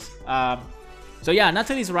in English. So yeah,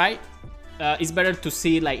 Natalie is right. It's better to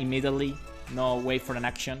see like immediately. No, wait for an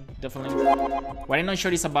action, definitely. What I'm not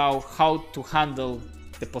sure is about how to handle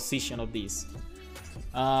the position of this.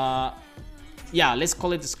 Yeah, let's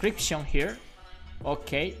call it description here.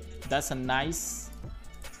 Okay, that's a nice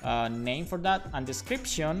name for that. And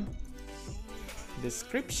description.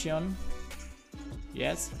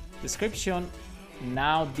 Yes, description.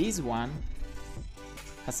 Now this one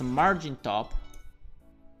has a margin top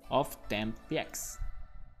of 10 px.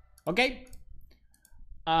 Okay.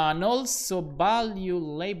 And also value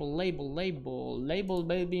label,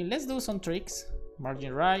 baby. Let's do some tricks.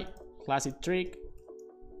 Margin right, classic trick.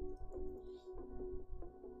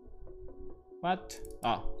 What?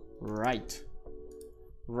 Oh, right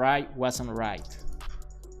wasn't right.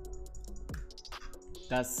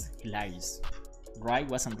 That's hilarious. Right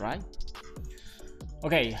wasn't right.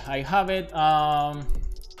 Okay, I have it. I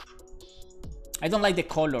don't like the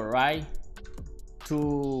color, right?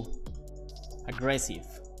 Too aggressive.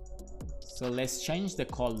 So let's change the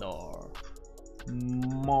color.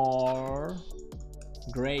 More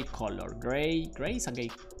gray color. Gray is a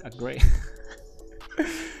gray.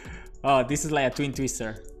 Oh, this is like a twin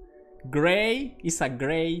twister. Gray is a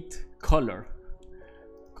great color.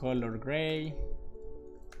 Color gray.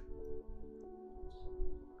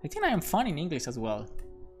 I think I am fun in English as well.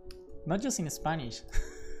 Not just in Spanish.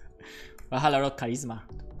 I have a lot of charisma.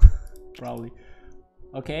 Probably.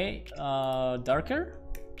 Okay, darker.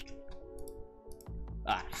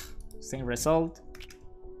 Same result.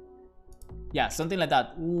 Yeah, something like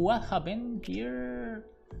that. What happened here?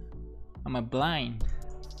 Am I blind?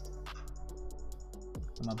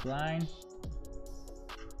 Am I blind?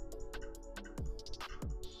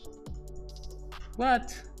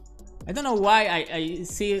 What? I don't know why I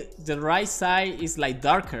see the right side is like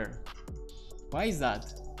darker. Why is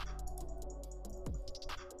that?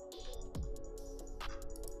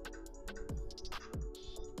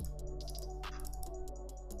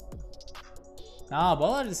 No,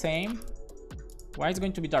 both are the same. Why is it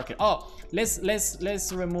going to be darker? Oh, let's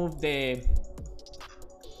remove the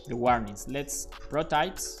warnings. Let's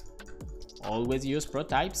prototypes. Always use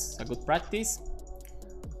prototypes. A good practice.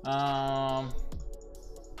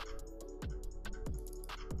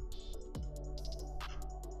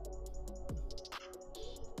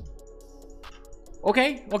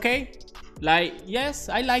 Okay. Like, yes,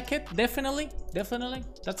 I like it. Definitely.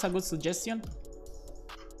 That's a good suggestion.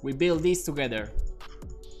 We build this together.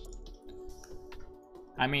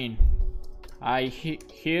 I mean, I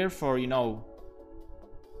here for, you know,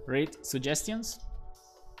 read suggestions.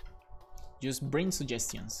 Just bring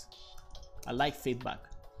suggestions. I like feedback.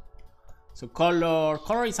 So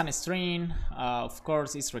color is on a string. Of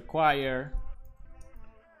course, it's required.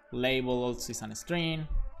 Label also is on a string.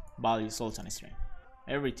 Value is also on a string.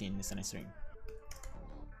 Everything is on a string.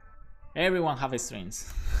 Everyone have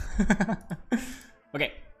strings.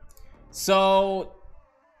 Okay. So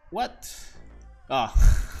what? Oh.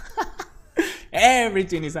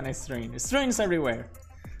 Everything is on a string. Strings everywhere.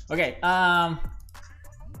 Okay. I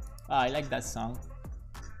like that song.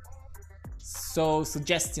 So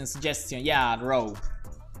suggestion. Yeah,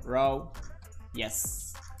 row.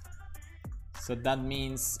 Yes. So that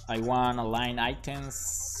means I want align items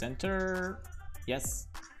center. Yes.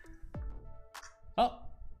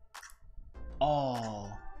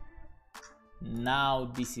 Oh.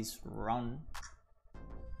 Now this is wrong.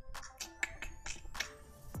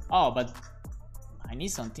 Oh, but I need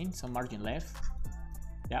some margin left.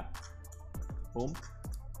 Yeah. Boom.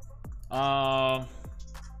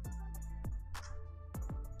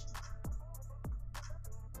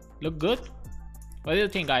 Look good? What do you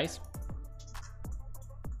think, guys?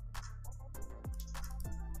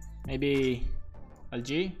 Maybe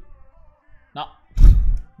LG? No.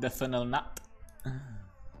 Definitely not.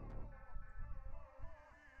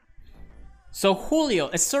 So Julio,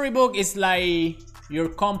 a storybook is like your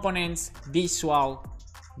components visual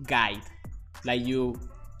guide, like you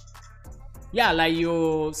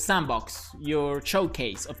sandbox, your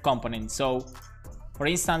showcase of components. So for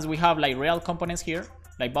instance, we have like real components here,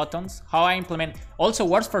 like buttons. How I implement also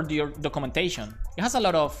works for your documentation. It has a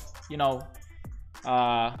lot of, you know,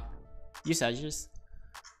 usages.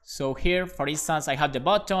 So here, for instance, I have the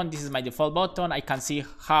button. This is my default button. I can see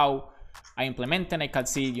how I implement it. I can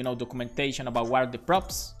see, you know, documentation about what are the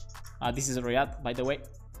props. This is React, by the way.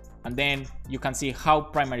 And then you can see how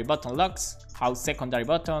primary button looks, how secondary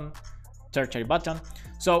button, tertiary button.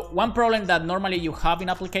 So one problem that normally you have in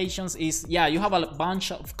applications is, yeah, you have a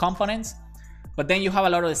bunch of components, but then you have a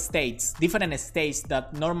lot of states, different states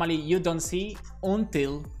that normally you don't see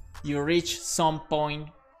until you reach some point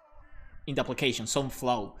in the application, some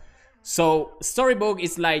flow. So Storybook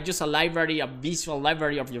is like just a library, a visual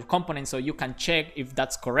library of your components, so you can check if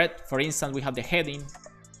that's correct. For instance, we have the heading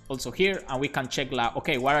also here, and we can check like,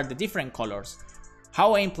 okay, what are the different colors?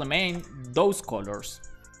 How I implement those colors,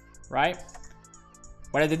 right?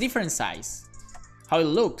 What are the different size? How it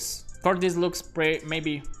looks? Of course, this looks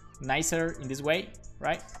maybe nicer in this way,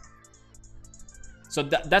 right? So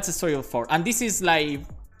that's a Storybook 4, and this is like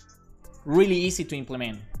really easy to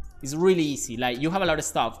implement. It's really easy. Like, you have a lot of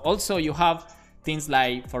stuff. Also, you have things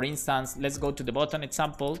like, for instance, let's go to the button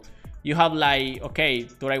example. You have like, okay,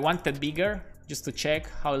 do I want it bigger? Just to check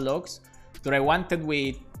how it looks. Do I want it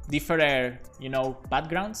with different, you know,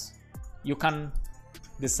 backgrounds? You can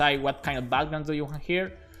decide what kind of background do you want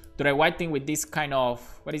here. Do I want it with this kind of,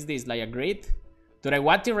 what is this, like a grid? Do I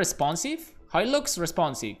want it responsive? How it looks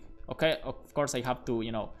responsive? Okay, of course I have to,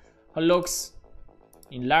 you know, how it looks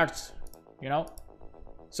in large, you know.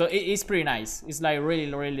 So it's pretty nice. It's like really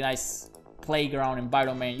nice playground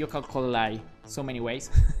environment. You can call it like so many ways.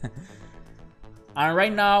 And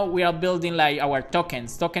right now we are building like our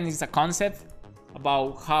tokens. Tokens is a concept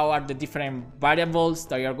about how are the different variables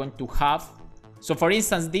that you are going to have So for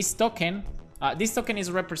instance, this token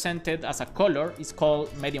is represented as a color. It's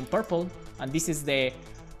called medium purple, and this is the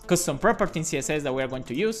custom property in CSS that we are going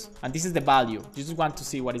to use, and this is the value. You just want to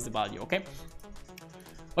see what is the value, okay?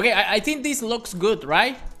 Okay, I think this looks good,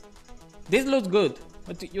 right? This looks good.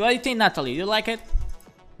 What do you think, Natalie? You like it?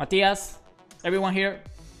 Matthias? Everyone here?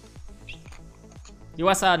 It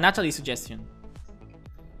was a Natalie suggestion.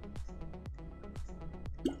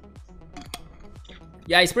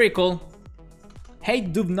 Yeah, it's pretty cool. Hey,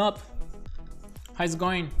 Dubnop. How's it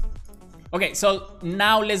going? Okay, so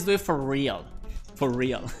now let's do it for real. For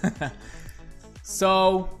real.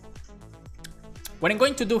 So what I'm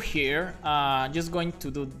going to do here, just going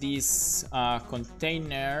to do this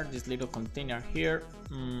container, this little container here.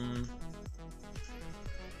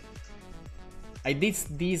 I did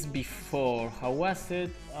this before. How was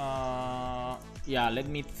it? Yeah, let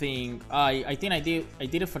me think. I think I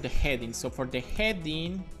did it for the heading. So for the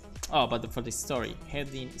heading, but for the story,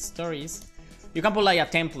 heading stories, you can put like a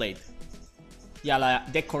template. Yeah, like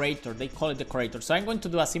a decorator. They call it decorator. So I'm going to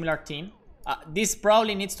do a similar thing. This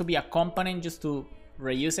probably needs to be a component just to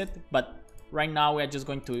reuse it, but right now we are just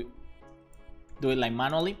going to do it like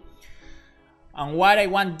manually. And why I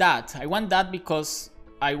want that? I want that because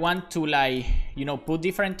I want to, like, you know, put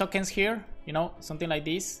different tokens here, you know, something like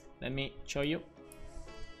this. Let me show you.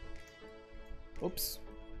 Oops.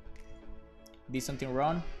 Did something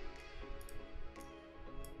wrong.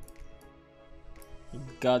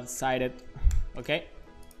 It got decided. Okay.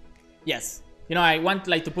 Yes. You know, I want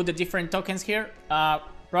like to put the different tokens here.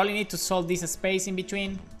 Probably need to solve this space in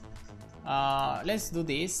between. Let's do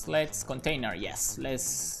this. Let's container. Yes.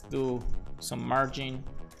 Let's do some margin.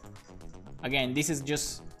 Again, this is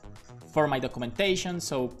just for my documentation,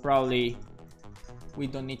 so probably we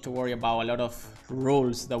don't need to worry about a lot of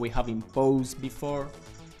rules that we have imposed before.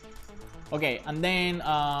 Okay, and then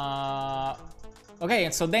okay,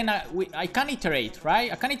 and so then I can iterate,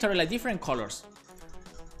 right? I can iterate like different colors,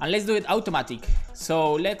 and let's do it automatic.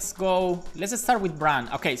 So let's start with brand.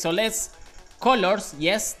 Okay, so let's colors.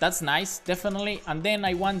 Yes, that's nice, definitely. And then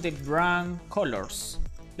I want the brand colors.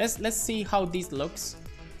 Let's see how this looks.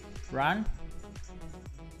 Brand.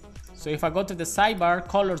 So if I go to the sidebar,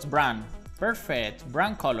 colors, brand. Perfect,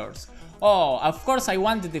 brand colors. Oh, of course I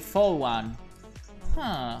want the default one.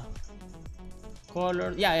 Huh.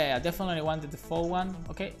 Color, yeah, definitely want the default one.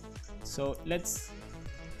 Okay, so let's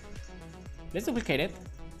duplicate it.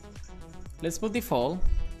 Let's put default.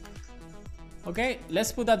 Okay,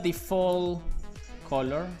 let's put that default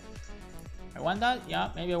color. I want that,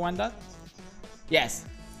 yeah, maybe I want that. Yes,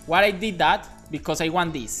 why I did that? Because I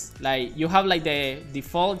want this. Like, you have like the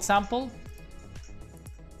default example.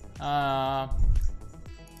 Yeah,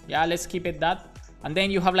 let's keep it that. And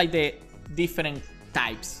then you have like the different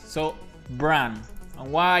types. So brand,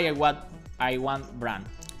 and why I want brand.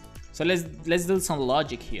 So let's do some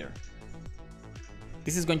logic here.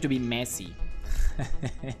 This is going to be messy.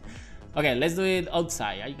 Okay, let's do it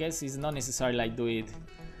outside. I guess it's not necessary like do it.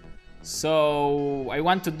 So I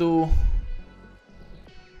want to do.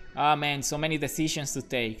 Ah, man, so many decisions to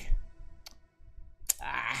take.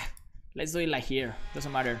 Let's do it like here.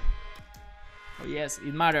 Doesn't matter. Oh yes,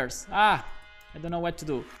 it matters. I don't know what to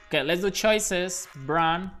do. Okay, let's do choices,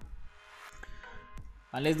 brand,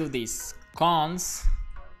 and let's do this. Cons.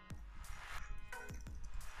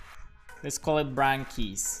 Let's call it brand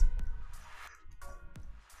keys.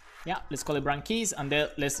 Yeah, let's call it brand keys, and then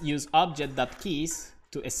let's use object.keys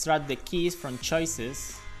to extract the keys from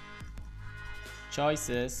choices.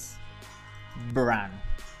 Choices, brand.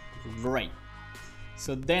 Great.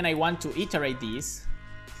 So then I want to iterate this.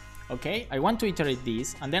 Okay, I want to iterate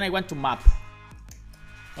this, and then I want to map.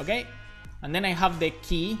 Okay, and then I have the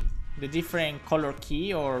key, the different color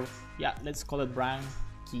key, or yeah, let's call it brand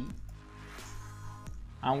key.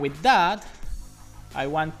 And with that, I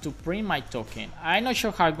want to print my token. I'm not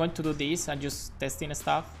sure how I'm going to do this. I'm just testing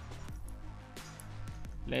stuff.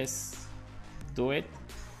 Let's do it.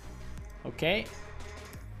 Okay,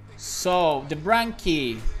 so the brand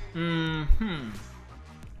key.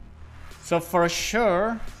 So for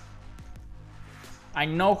sure, I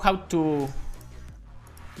know how to,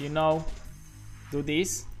 you know, do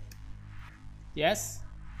this. Yes.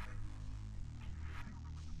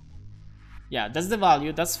 Yeah, that's the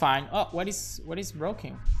value. That's fine. Oh, what is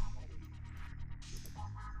broken?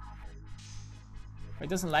 It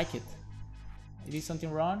doesn't like it. I did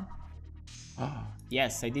something wrong. Oh,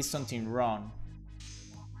 yes, I did something wrong.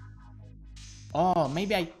 Oh,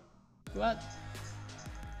 maybe I... What?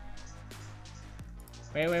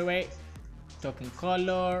 Wait. Token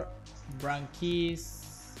color, brand keys.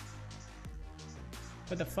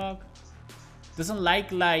 What the fuck? Doesn't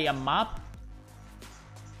like a map?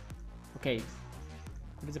 Okay.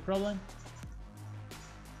 What is the problem?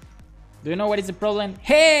 Do you know what is the problem?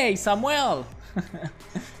 Hey, Samuel!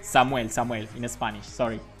 Samuel in Spanish.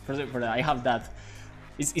 Sorry for that. I have that.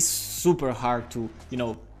 It's super hard to, you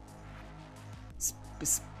know.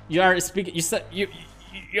 You are speaking. You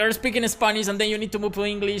are speaking Spanish, and then you need to move to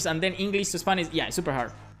English, and then English to Spanish. Yeah, it's super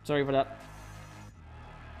hard. Sorry for that.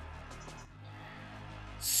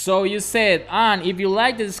 So you said, and if you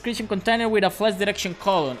like the description container with a flash direction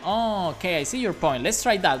column. Oh, okay, I see your point. Let's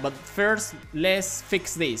try that, but first let's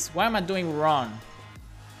fix this. What am I doing wrong?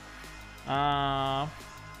 I'm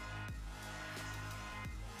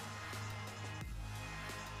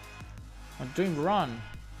doing wrong.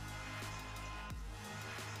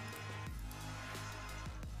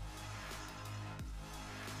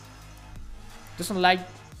 Doesn't like.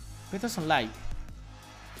 It doesn't like.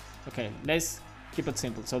 Okay, let's keep it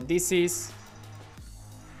simple. So this is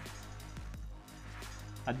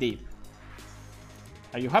a div.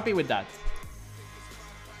 Are you happy with that?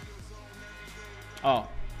 Oh.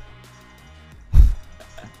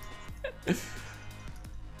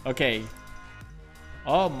 Okay.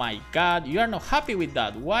 Oh my god, you are not happy with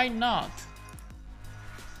that. Why not?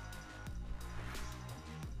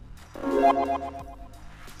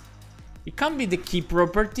 It can be the key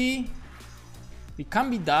property. It can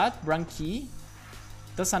be that brand key.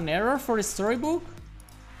 That's an error for a storybook?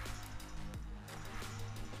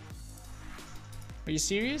 Are you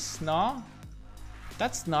serious? No?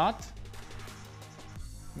 That's not.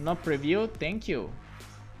 No preview, thank you.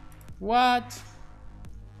 What?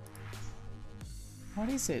 What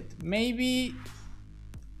is it? Maybe...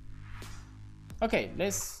 Okay,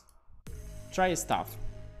 let's try stuff.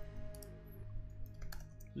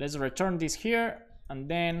 Let's return this here, and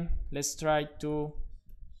then let's try to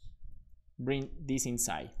bring this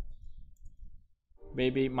inside.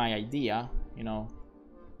 Maybe my idea, you know.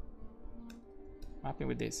 I'm happy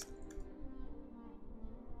with this.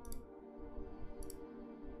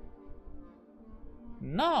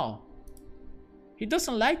 No, he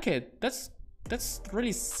doesn't like it. That's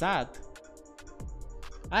really sad.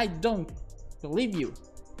 I don't believe you.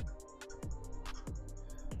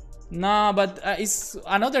 No, but it's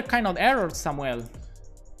another kind of error, Samuel.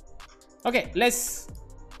 Okay, let's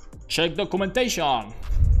check documentation.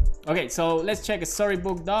 Okay, so let's check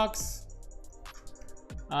storybook docs.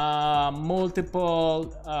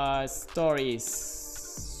 Multiple stories.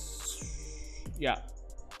 Yeah.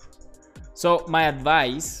 So my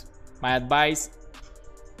advice,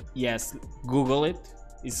 yes, Google it.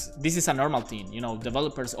 This is a normal thing, you know.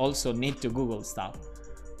 Developers also need to Google stuff,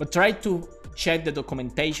 but try to check the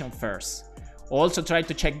documentation first. Also try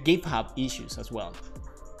to check GitHub issues as well.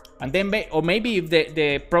 And then, or maybe if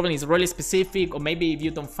the problem is really specific, or maybe if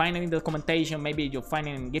you don't find any documentation, maybe you're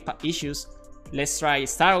finding GitHub issues, let's try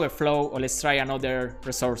Stack Overflow, or let's try another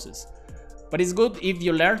resources. But it's good if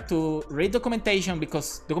you learn to read documentation,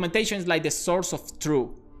 because documentation is like the source of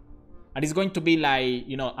truth, and it's going to be like,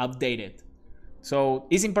 you know, updated. So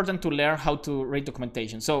it's important to learn how to read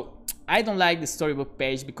documentation. So I don't like the Storybook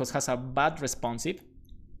page because it has a bad responsive.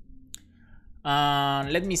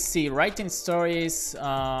 Let me see, writing stories.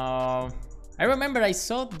 I remember I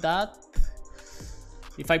saw that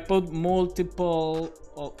if I put multiple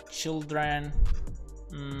children,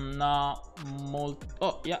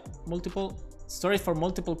 multiple stories for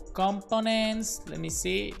multiple components. Let me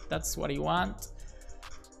see, that's what you want.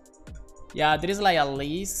 Yeah, there is like a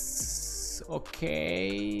list.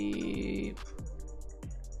 Okay.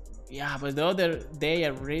 Yeah, but the other day I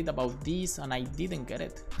read about this and I didn't get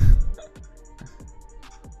it.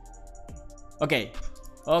 Okay,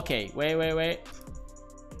 wait.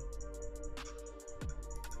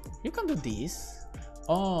 You can do this.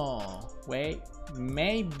 Oh, wait,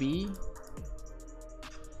 maybe.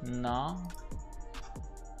 No.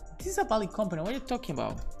 This is a valid company. What are you talking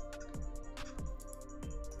about?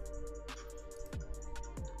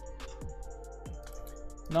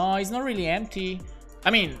 No, it's not really empty.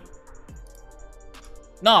 I mean,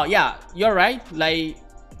 no, yeah, you're right. Like,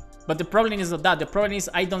 but the problem is not that. The problem is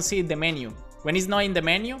I don't see the menu. When it's not in the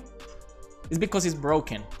menu, it's because it's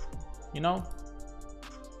broken. You know.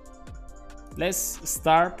 Let's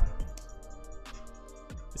start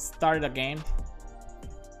again.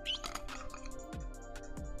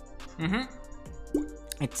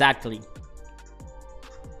 Exactly.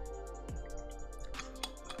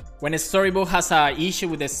 When a storybook has an issue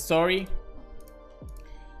with the story,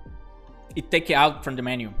 it takes it out from the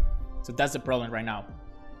menu. So that's the problem right now.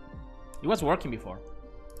 It was working before.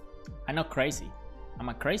 I'm not crazy. Am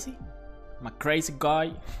I crazy? I'm a crazy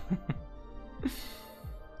guy.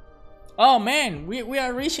 Oh man, we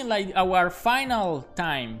are reaching like our final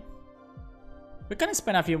time. We can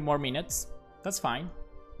spend a few more minutes. That's fine.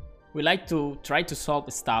 We like to try to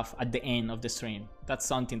solve stuff at the end of the stream. That's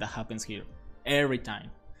something that happens here every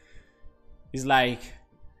time. It's like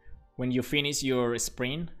when you finish your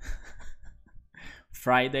sprint,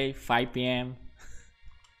 Friday, 5 p.m.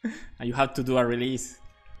 and you have to do a release.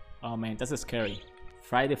 Oh man, that's scary.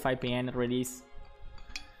 Friday, 5 p.m. release.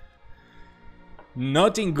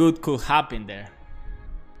 Nothing good could happen there.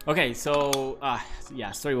 Okay, so yeah,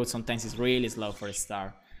 Storybook sometimes is really slow for a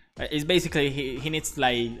start. It's basically he needs,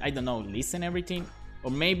 like, I don't know, listen everything, or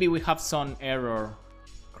maybe we have some error,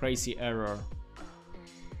 crazy error.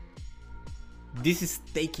 This is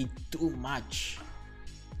taking too much.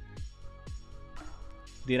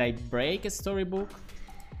 Did I break a Storybook?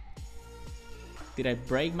 Did I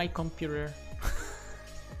break my computer?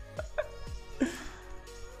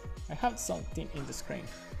 I have something in the screen.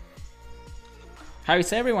 How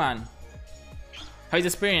is everyone? How is the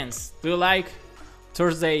experience? Do you like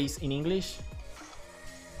Thursdays in English?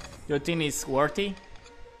 Do you think it's worthy? Do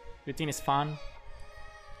you think it's fun?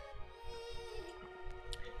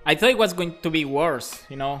 I thought it was going to be worse,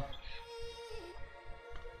 you know.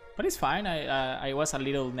 But it's fine. I was a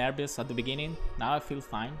little nervous at the beginning. Now I feel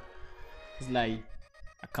fine. It's like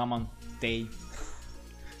a common day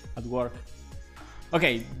at work.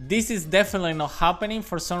 Okay, this is definitely not happening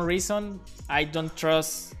for some reason. I don't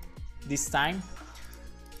trust this time.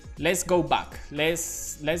 Let's go back.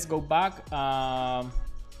 Let's go back.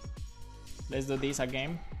 Let's do this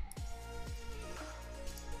again.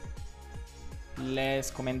 Let's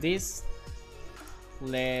comment this.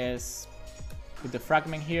 Let's put the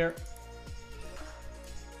fragment here.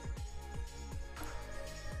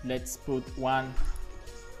 Let's put one.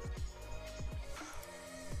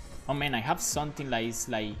 Oh man, I have something like it's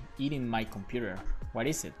like eating my computer. What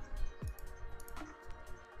is it?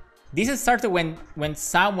 This started when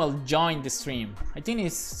Samuel joined the stream. I think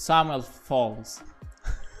it's Samuel Falls.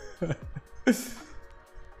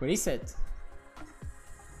 What is it?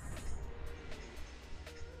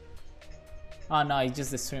 Oh no, it's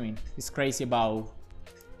just the streaming. It's crazy about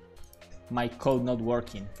my code not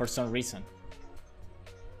working for some reason.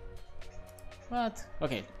 But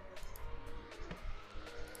okay.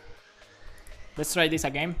 Let's try this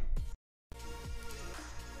again.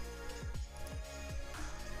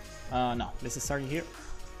 No, let's start here.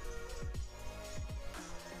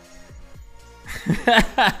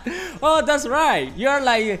 Oh, that's right. You're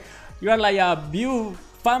like a Vue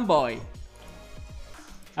fanboy.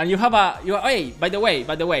 And you have a hey, by the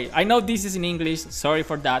way, I know this is in English. Sorry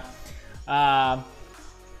for that. And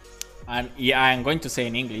yeah, I'm going to say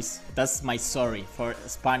in English. That's my sorry for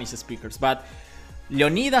Spanish speakers. But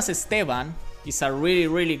Leonidas Esteban is a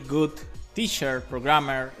really good teacher,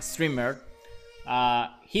 programmer, streamer.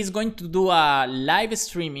 He's going to do a live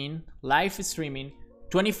streaming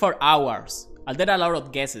 24 hours. There are a lot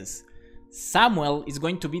of guesses. Samuel is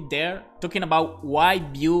going to be there talking about why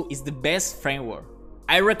Vue is the best framework.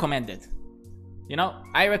 I recommend it. You know,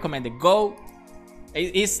 I recommend it. Go.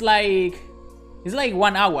 It's like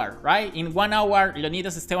 1 hour, right? In 1 hour,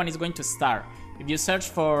 Leonidas Esteban is going to start. If you search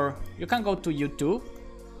for, you can go to YouTube.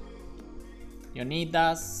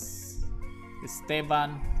 Leonidas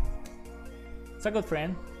Esteban. It's a good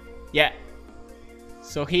friend. Yeah.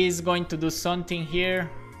 So he's going to do something here.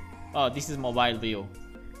 Oh, this is mobile view.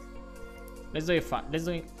 Let's do it fun. Let's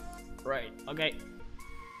do it. Right. Okay.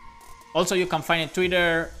 Also, you can find it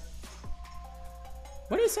Twitter.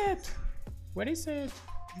 What is it? What is it?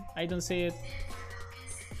 I don't see it.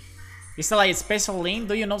 It's like a special link.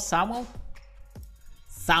 Do you know Samuel?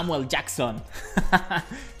 Samuel Jackson.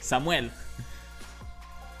 Samuel.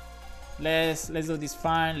 Let's do this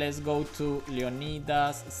fine. Let's go to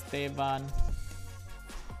Leonidas Esteban.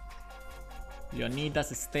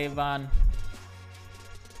 Leonidas Esteban.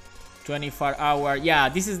 24 hour. Yeah,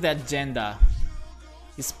 this is the agenda.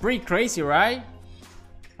 It's pretty crazy, right?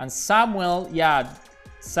 And Samuel, yeah,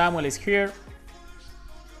 Samuel is here.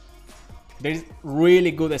 There's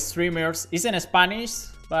really good streamers. It's in Spanish,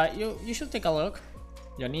 but you should take a look.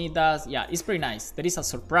 Leonidas, yeah, it's pretty nice. There is a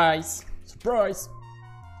surprise. Surprise!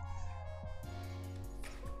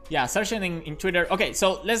 Yeah, searching in Twitter. Okay,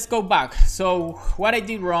 so let's go back. So what I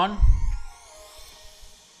did wrong.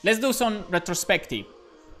 Let's do some retrospective.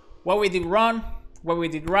 What we did wrong, what we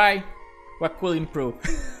did right, what could improve.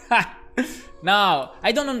 No,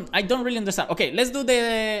 I don't really understand. Okay, let's do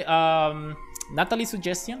the Natalie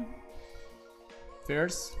suggestion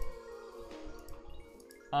first.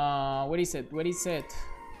 What is it? What is it?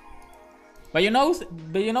 But you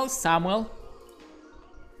know Samuel.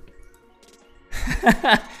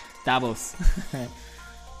 Doubles.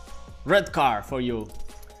 Red card for you.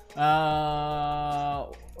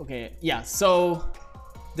 Okay, yeah, so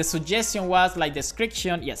the suggestion was like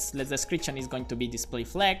description. Yes, the description is going to be display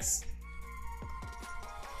flex.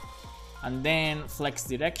 And then flex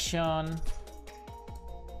direction,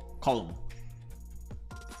 column.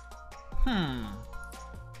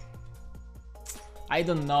 I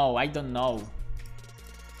don't know.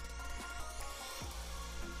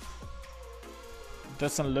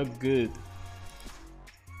 Doesn't look good.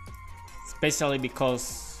 Especially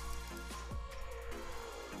because...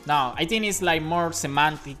 No, I think it's like more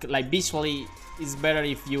semantic, like visually it's better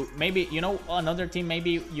if you... Maybe, you know, another thing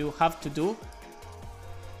maybe you have to do.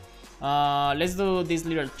 Let's do this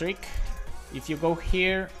little trick. If you go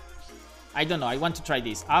here, I don't know, I want to try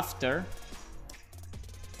this. After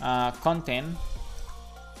content,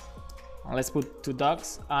 let's put 2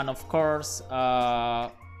 dogs, and of course,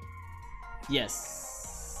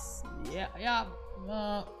 yes, yeah.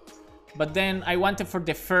 But then I want it for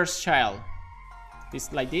the first child.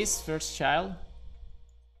 This like this, first child.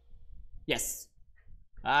 Yes.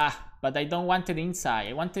 But I don't want it inside.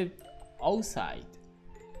 I want it outside.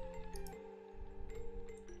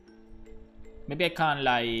 Maybe I can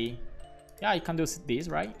like, yeah, I can do this,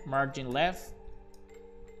 right? Margin left.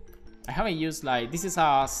 I haven't used like, this is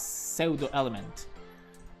a pseudo element.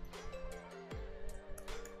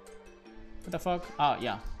 What the fuck? Oh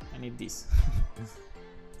yeah, I need this.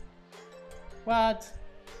 What?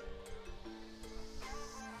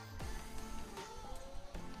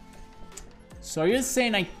 So you're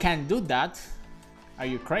saying I can't do that? Are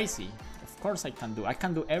you crazy? Of course I can do. I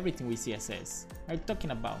can do everything with CSS. What are you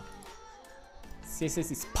talking about?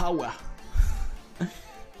 CSS is power.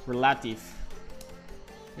 Relative.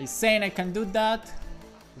 Are you saying I can do that?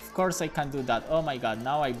 Of course I can do that. Oh my god,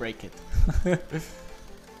 now I break it.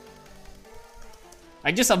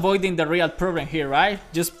 I'm just avoiding the real problem here, right?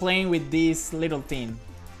 Just playing with this little thing.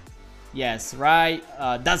 Yes, right.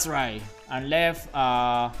 That's right. And left,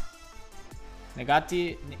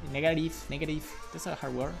 negative. That's a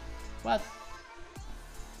hard word. What?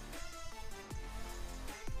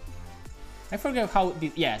 I forget how.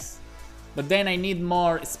 Yes, but then I need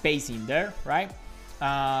more spacing there, right?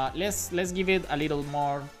 Let's give it a little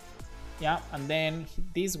more. Yeah, and then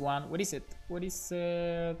this one. What is it? What is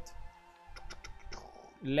it?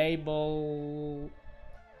 Label.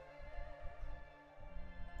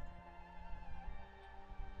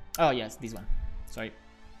 Oh yes, this one. Sorry.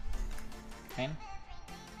 10.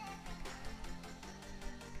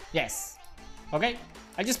 Yes. Okay.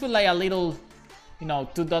 I just put like a little, you know,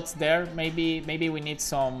 2 dots there. Maybe we need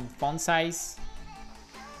some font size.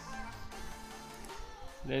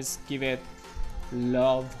 Let's give it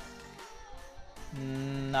love.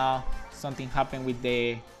 No, something happened with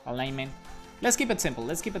the alignment. Let's keep it simple.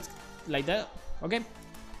 Let's keep it like that. Okay.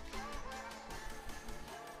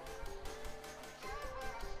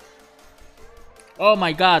 Oh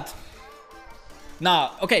my god.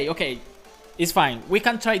 No, okay. It's fine. We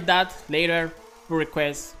can try that later. Pull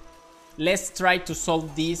request. Let's try to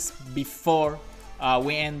solve this before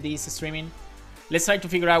we end this streaming. Let's try to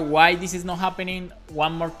figure out why this is not happening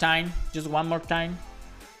one more time. Just one more time.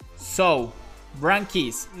 So, brand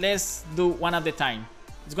keys. Let's do one at a time.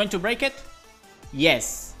 It's going to break it?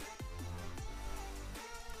 Yes.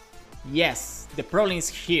 Yes. The problem is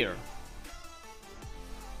here.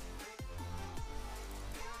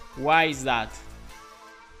 Why is that?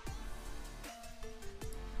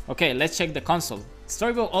 Okay, let's check the console.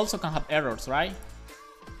 Storybook also can have errors, right?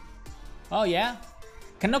 Oh yeah?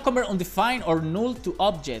 Cannot convert undefined or null to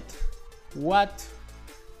object. What?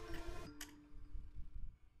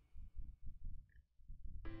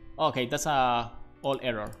 Okay, that's a all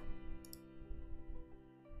error.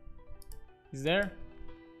 Is there?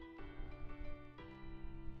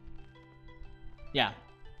 Yeah.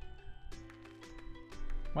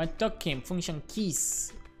 When talking function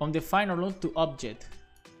keys undefined or null to object.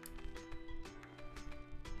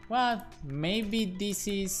 What? Maybe this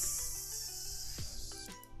is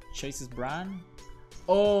choices brand.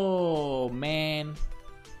 Oh man.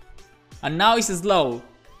 And now it's slow.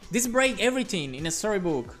 This break everything in a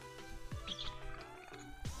storybook.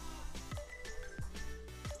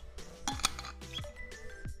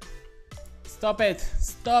 Stop it.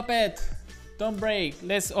 Stop it. Don't break.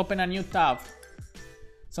 Let's open a new tab.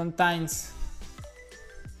 Sometimes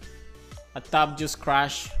a tab just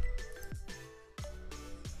crash.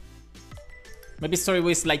 Maybe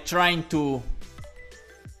Storybook is like trying to...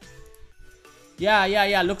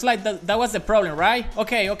 Yeah. Looks like that was the problem, right?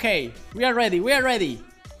 Okay. We are ready.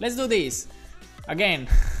 Let's do this. Again.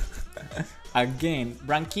 Again.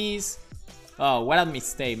 Brand keys. Oh, what a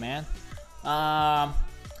mistake, man.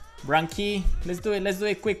 brand key. Let's do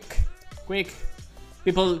it quick.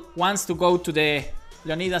 People wants to go to the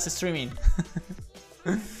Leonidas streaming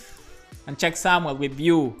and check Samuel with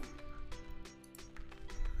view.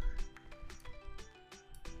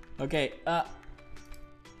 Okay,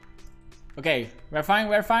 okay, we're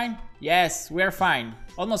fine. Yes, we're fine,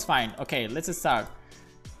 almost fine. Okay, let's start.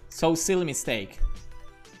 So silly mistake,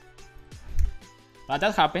 but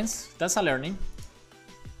that happens. That's a learning.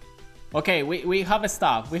 Okay, we have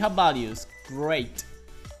stuff, we have values. Great.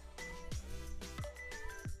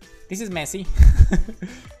 This is messy.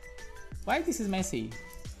 Why this is messy?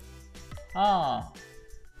 Oh,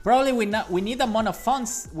 probably we need a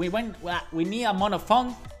monofont. We need a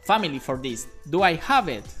monofont family for this. Do I have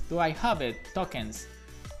it? Tokens.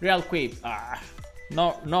 Real quick.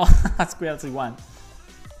 No, SQL 1.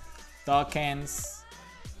 Tokens.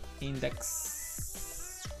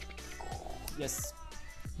 Index. Yes.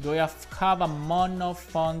 Do I have a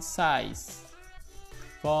monofont size?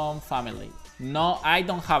 Font family. No, I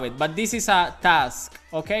don't have it, but this is a task.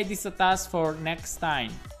 Okay, this is a task for next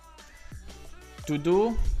time. To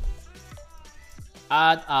do,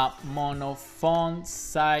 add a monofont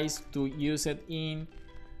size to use it in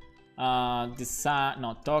design,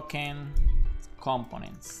 no, token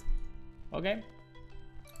components. Okay.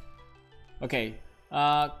 Okay.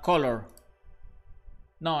 Color.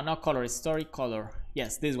 No, not color. It's story color.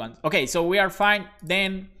 Yes, this one. Okay, so we are fine.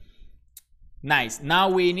 Then, nice. Now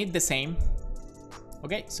we need the same.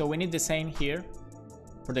 Okay, so we need the same here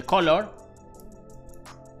for the color.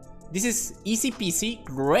 This is easy peasy.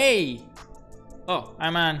 Great. Oh,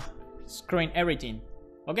 I'm screwing everything.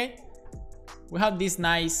 Okay, we have this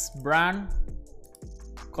nice brand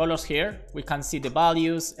colors here. We can see the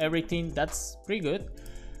values, everything. That's pretty good.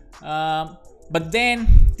 But then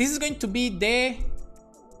this is going to be the,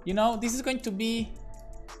 this is going to be.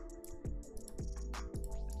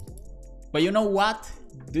 But you know what?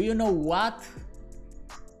 Do you know what?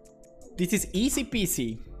 This is easy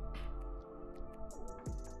peasy.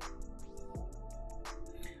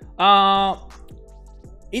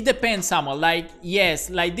 It depends, Samuel. Like, yes,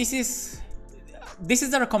 like this is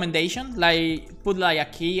the recommendation. Like, put like a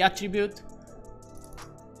key attribute.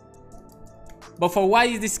 But for what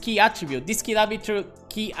is this key attribute? This key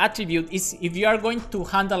attribute is if you are going to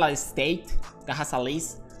handle a state that has a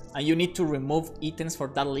list and you need to remove items for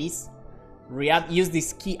that list. React use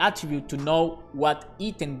this key attribute to know what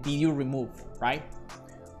item did you remove, right?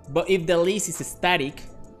 But if the list is static,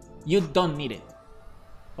 you don't need it.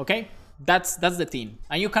 Okay, that's the thing,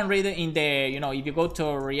 and you can read it in the if you go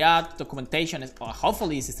to React documentation.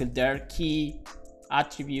 Hopefully it's still there. Key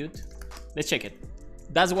attribute. Let's check it.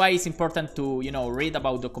 That's why it's important to read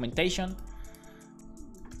about documentation,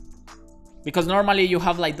 because normally you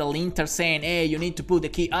have like the linter saying, hey, you need to put the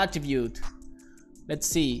key attribute. Let's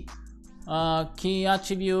see. Key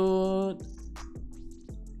attribute,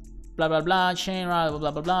 blah blah blah, chain, blah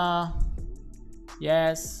blah blah blah.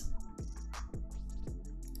 Yes.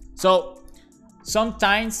 So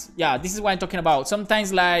sometimes, yeah, this is what I'm talking about.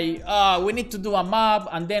 Sometimes like, we need to do a map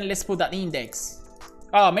and then let's put an index.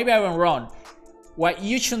 Oh, maybe I went wrong. What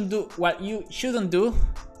you shouldn't do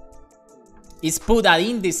is put an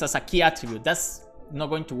index as a key attribute. That's not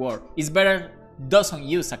going to work. It's better doesn't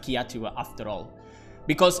use a key attribute after all.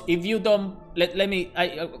 Because if you don't,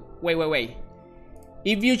 wait.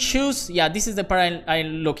 If you choose, yeah, this is the part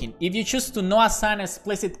I'm looking. If you choose to not assign an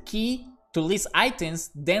explicit key to list items,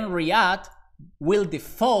 then React will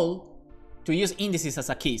default to use indices as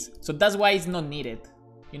a keys. So that's why it's not needed,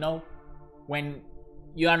 when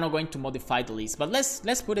you are not going to modify the list. But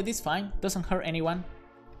let's put it. It's fine. Doesn't hurt anyone.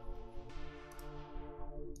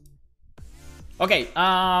 Okay.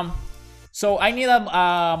 So I need a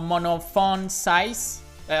monofont size,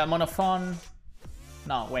 a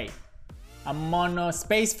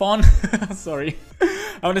monospace font. Sorry,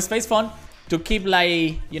 a monospace font to keep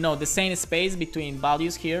like the same space between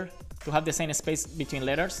values here, to have the same space between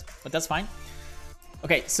letters. But that's fine.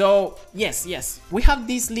 Okay, so yes, we have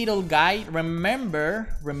this little guy. Remember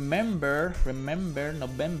November.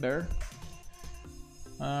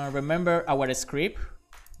 Remember our script,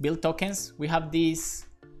 build tokens. We have this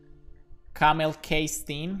camel case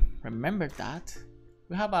thing. Remember that.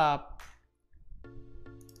 We have a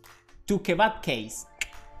toKebabCase.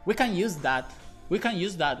 We can use that.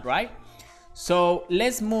 Right? So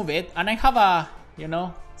let's move it. And I have a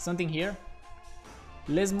something here.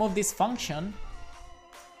 Let's move this function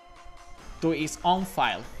to its own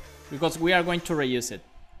file, because we are going to reuse it.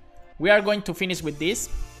 We are going to finish with this.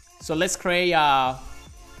 So let's create a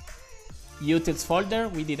utils folder.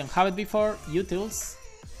 We didn't have it before. Utils.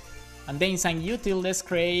 And then inside util, let's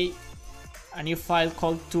create a new file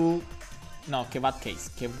called toKebabCase,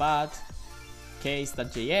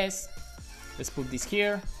 kebabcase.js. Let's put this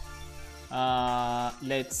here.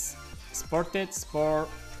 Let's export it, export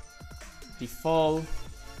default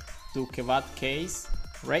toKebabCase,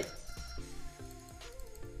 right?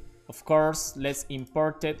 Of course, let's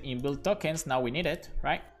import it in build tokens. Now we need it,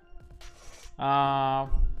 right?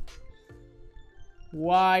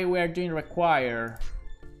 Why we are doing require?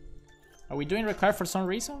 Are we doing require for some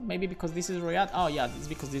reason? Maybe because this is React. Oh yeah, it's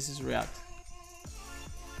because this is React.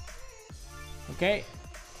 Okay.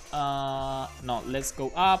 No, let's go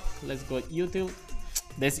up. Let's go util.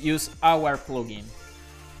 Let's use our plugin.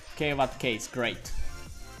 toKebabCase. Great.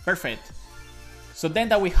 Perfect. So then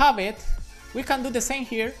that we have it, we can do the same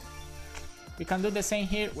here. We can do the same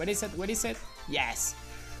here. Where is it? Where is it? Yes.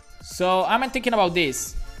 So I'm thinking about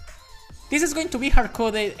this. This is going to be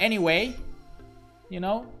hard-coded anyway. You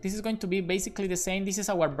know, this is going to be basically the same. This is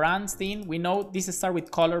our brand thing. We know this starts with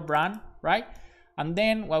color brand, right? And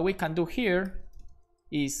then what we can do here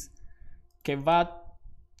is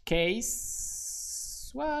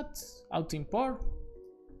toKebabCase. What? Auto import?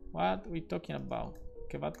 What are we talking about?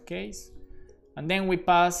 toKebabCase. And then we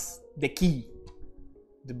pass the key,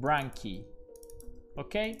 the brand key.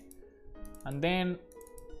 Okay. And then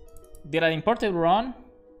did I import it wrong?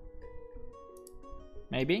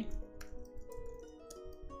 Maybe.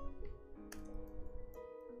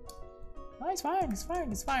 No, it's fine, it's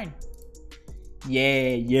fine, it's fine.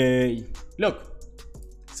 Yay, yay. Look.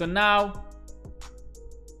 So now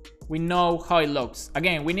we know how it looks.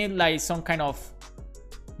 Again, we need like some kind of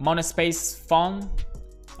monospace font.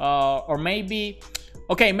 Or maybe,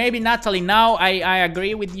 okay, maybe Natalie, now I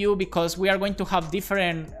agree with you because we are going to have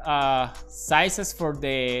different sizes for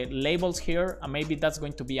the labels here, and maybe that's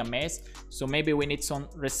going to be a mess. So maybe we need some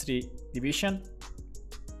redistribution,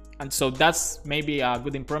 and so that's maybe a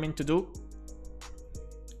good improvement to do.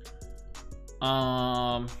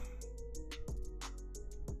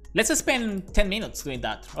 Let's spend 10 minutes doing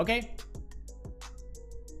that, okay?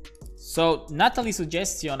 So Natalie's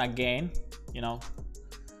suggestion again, you know,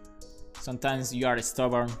 sometimes you are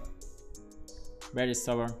stubborn, very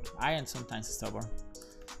stubborn. I am sometimes stubborn.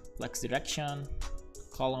 Flex direction,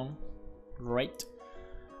 column, right.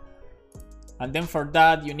 And then for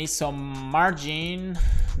that you need some margin,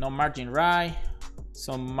 no margin right,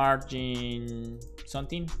 some margin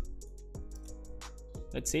something.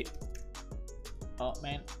 Let's see. Oh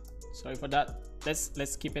man, sorry for that.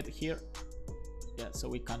 Let's keep it here. Yeah, so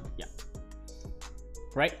we can, yeah,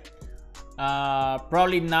 right.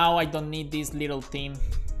 Probably now I don't need this little thing.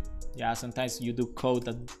 Yeah, sometimes you do code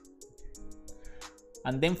that.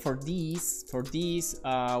 And then for this,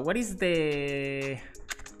 what is the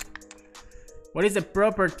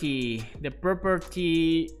property? The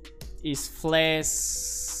property is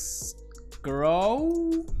flex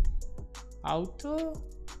grow auto.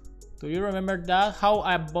 Do you remember that? How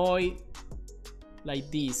I avoid like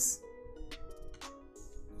this?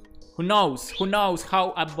 Who knows? Who knows how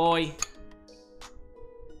I avoid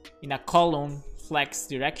in a column flex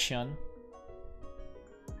direction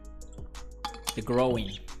the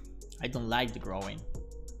growing? I don't like the growing.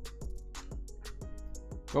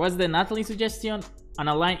 What was the Natalie suggestion? An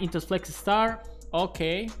align into flex star.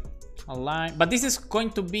 Okay, align, but this is going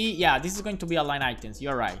to be, yeah, this is going to be align items.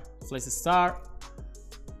 You're right. Flex star.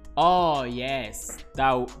 Oh yes,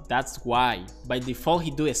 that's why by default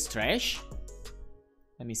he do a stretch.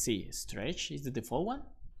 Let me see. Stretch is the default one.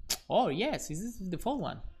 Oh yes, this is the default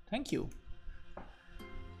one. Thank you.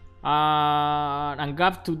 And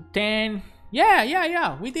gap to 10.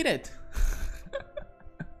 Yeah, we did it.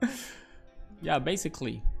 Yeah,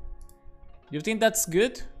 basically. Do you think that's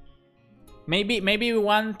good? Maybe we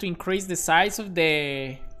want to increase the size of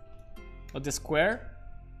the square.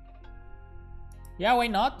 Yeah, why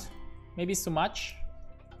not? Maybe it's too much.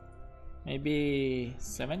 Maybe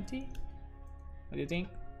 70. What do you think?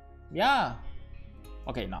 Yeah.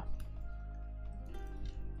 Okay, no.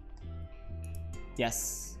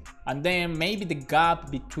 Yes. And then maybe the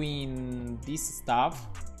gap between this stuff.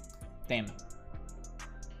 10.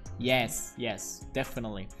 Yes,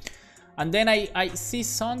 definitely. And then I see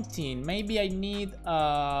something. Maybe I need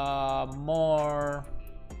more.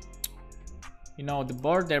 You know, the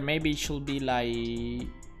border maybe it should be like.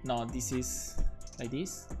 No, this is like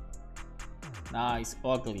this. Nah, it's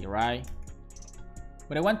ugly, right?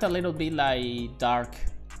 But I want a little bit like dark.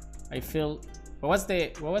 I feel. What was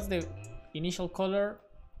the initial color?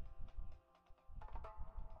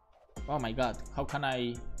 Oh my god! How can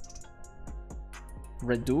I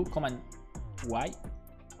redo? Command Y.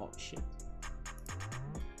 Oh shit.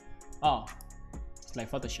 Oh, it's like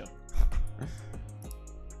Photoshop.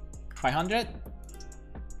 500.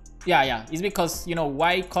 Yeah, it's because, you know,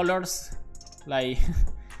 white colors, like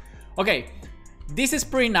okay, this is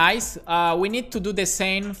pretty nice. We need to do the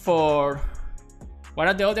same for, what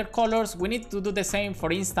are the other colors? We need to do the same,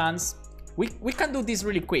 for instance, we can do this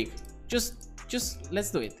really quick. Just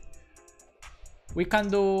let's do it. We can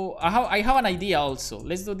do, I have an idea also.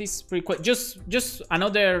 Let's do this pretty quick. Just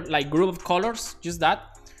another like group of colors, just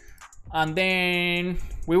that, and then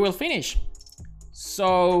we will finish.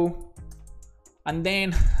 So, and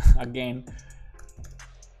then again,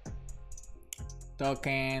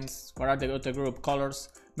 tokens, what are the other group colors?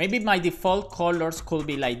 Maybe my default colors could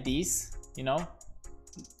be like this, you know,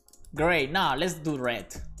 gray. Nah, let's do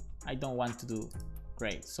red. I don't want to do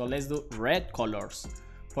gray, so let's do red colors.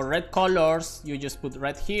 For red colors, you just put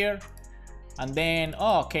red here, and then,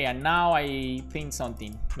 oh, okay, and now I think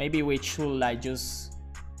something. Maybe we should like just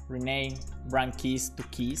rename brand keys to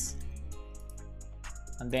keys,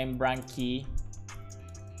 and then brand key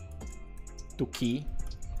to key,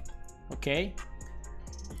 okay?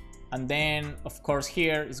 And then, of course,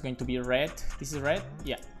 here is going to be red. This is red,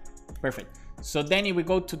 yeah, perfect. So then if we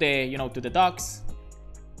go to the, you know, to the docs,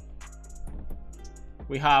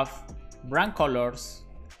 we have brand colors,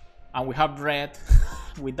 and we have red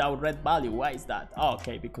without red value. Why is that? Oh,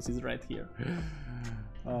 okay, because it's red here.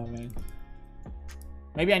 Oh man,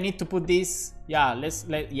 maybe I need to put this. Yeah,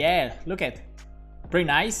 yeah, look at, pretty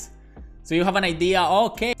nice. So you have an idea.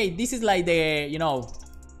 Okay, this is like the, you know,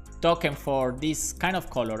 token for this kind of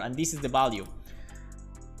color, and this is the value.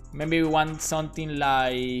 Maybe we want something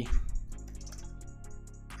like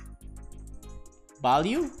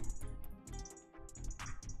value.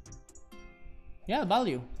 Yeah,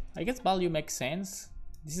 value. I guess value makes sense.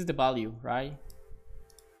 This is the value, right?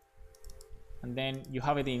 And then you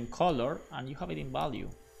have it in color and you have it in value.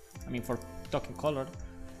 I mean, for token color.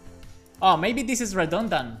 Oh, maybe this is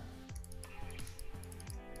redundant,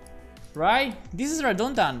 right? This is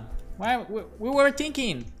redundant. Why we were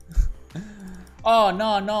thinking? Oh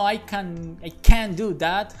no, I can't do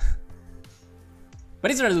that.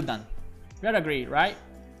 But it's redundant. We all agree, right?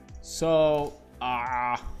 So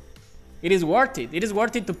it is worth it. It is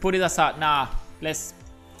worth it to put it aside. Nah, let's.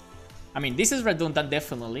 I mean, this is redundant,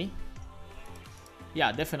 definitely.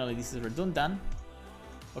 Yeah, definitely this is redundant.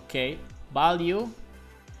 Okay, value,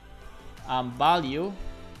 value,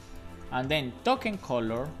 and then token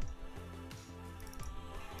color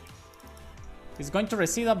is going to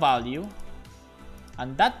receive a value,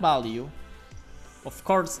 and that value, of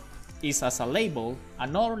course, is as a label,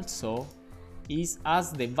 and also is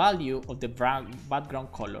as the value of the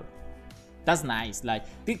background color. That's nice. Like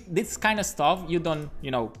this kind of stuff you don't,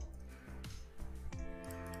 you know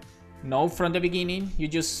from the beginning. You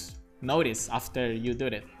just notice after you do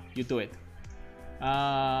it.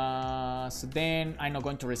 So then I'm not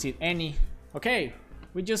going to receive any. Okay,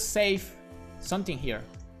 we just save something here.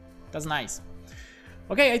 That's nice.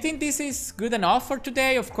 Okay, I think this is good enough for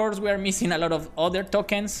today. Of course, we are missing a lot of other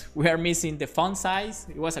tokens. We are missing the font size.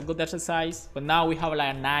 It was a good exercise, but now we have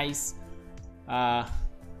like a nice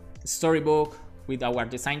storybook with our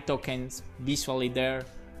design tokens visually there,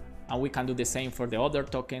 and we can do the same for the other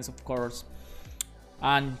tokens, of course.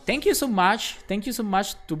 And thank you so much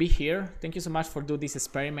to be here. Thank you so much for doing this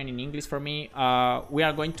experiment in English for me. We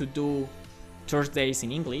are going to do Thursdays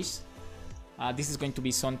in English. This is going to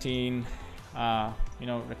be something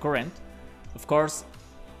recurrent. Of course,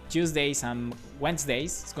 Tuesdays and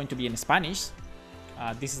Wednesdays is going to be in Spanish.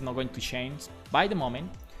 This is not going to change by the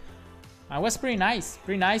moment. It was pretty nice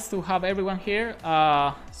to have everyone here.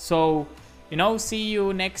 So, see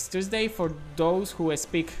you next Tuesday for those who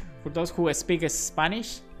speak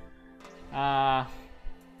Spanish. Yeah,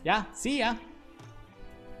 see ya.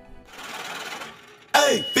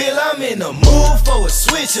 Hey, Bill, I'm in the mood for a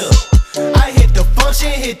switch up. I hit the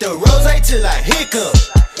function, hit the rose till I hiccup.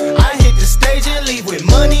 I hit the stage and leave with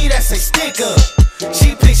money that's a stick up.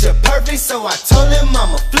 She picture perfect, so I told him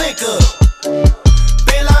I'm a flick up.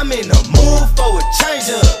 Bill, I'm in the mood for a change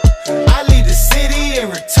up. I leave the city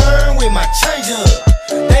and return with my change up.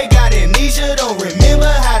 They got amnesia, don't remember.